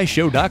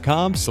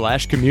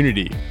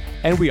thefishow.com/community.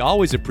 And we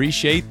always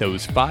appreciate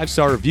those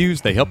 5-star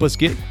reviews. They help us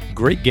get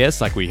great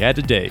guests like we had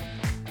today.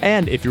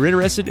 And if you're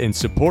interested in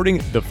supporting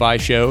The Fi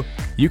Show,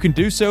 you can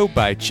do so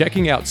by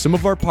checking out some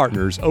of our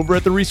partners over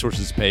at the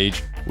resources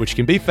page, which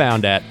can be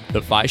found at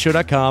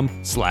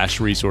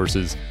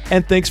thefishow.com/resources.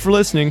 And thanks for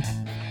listening.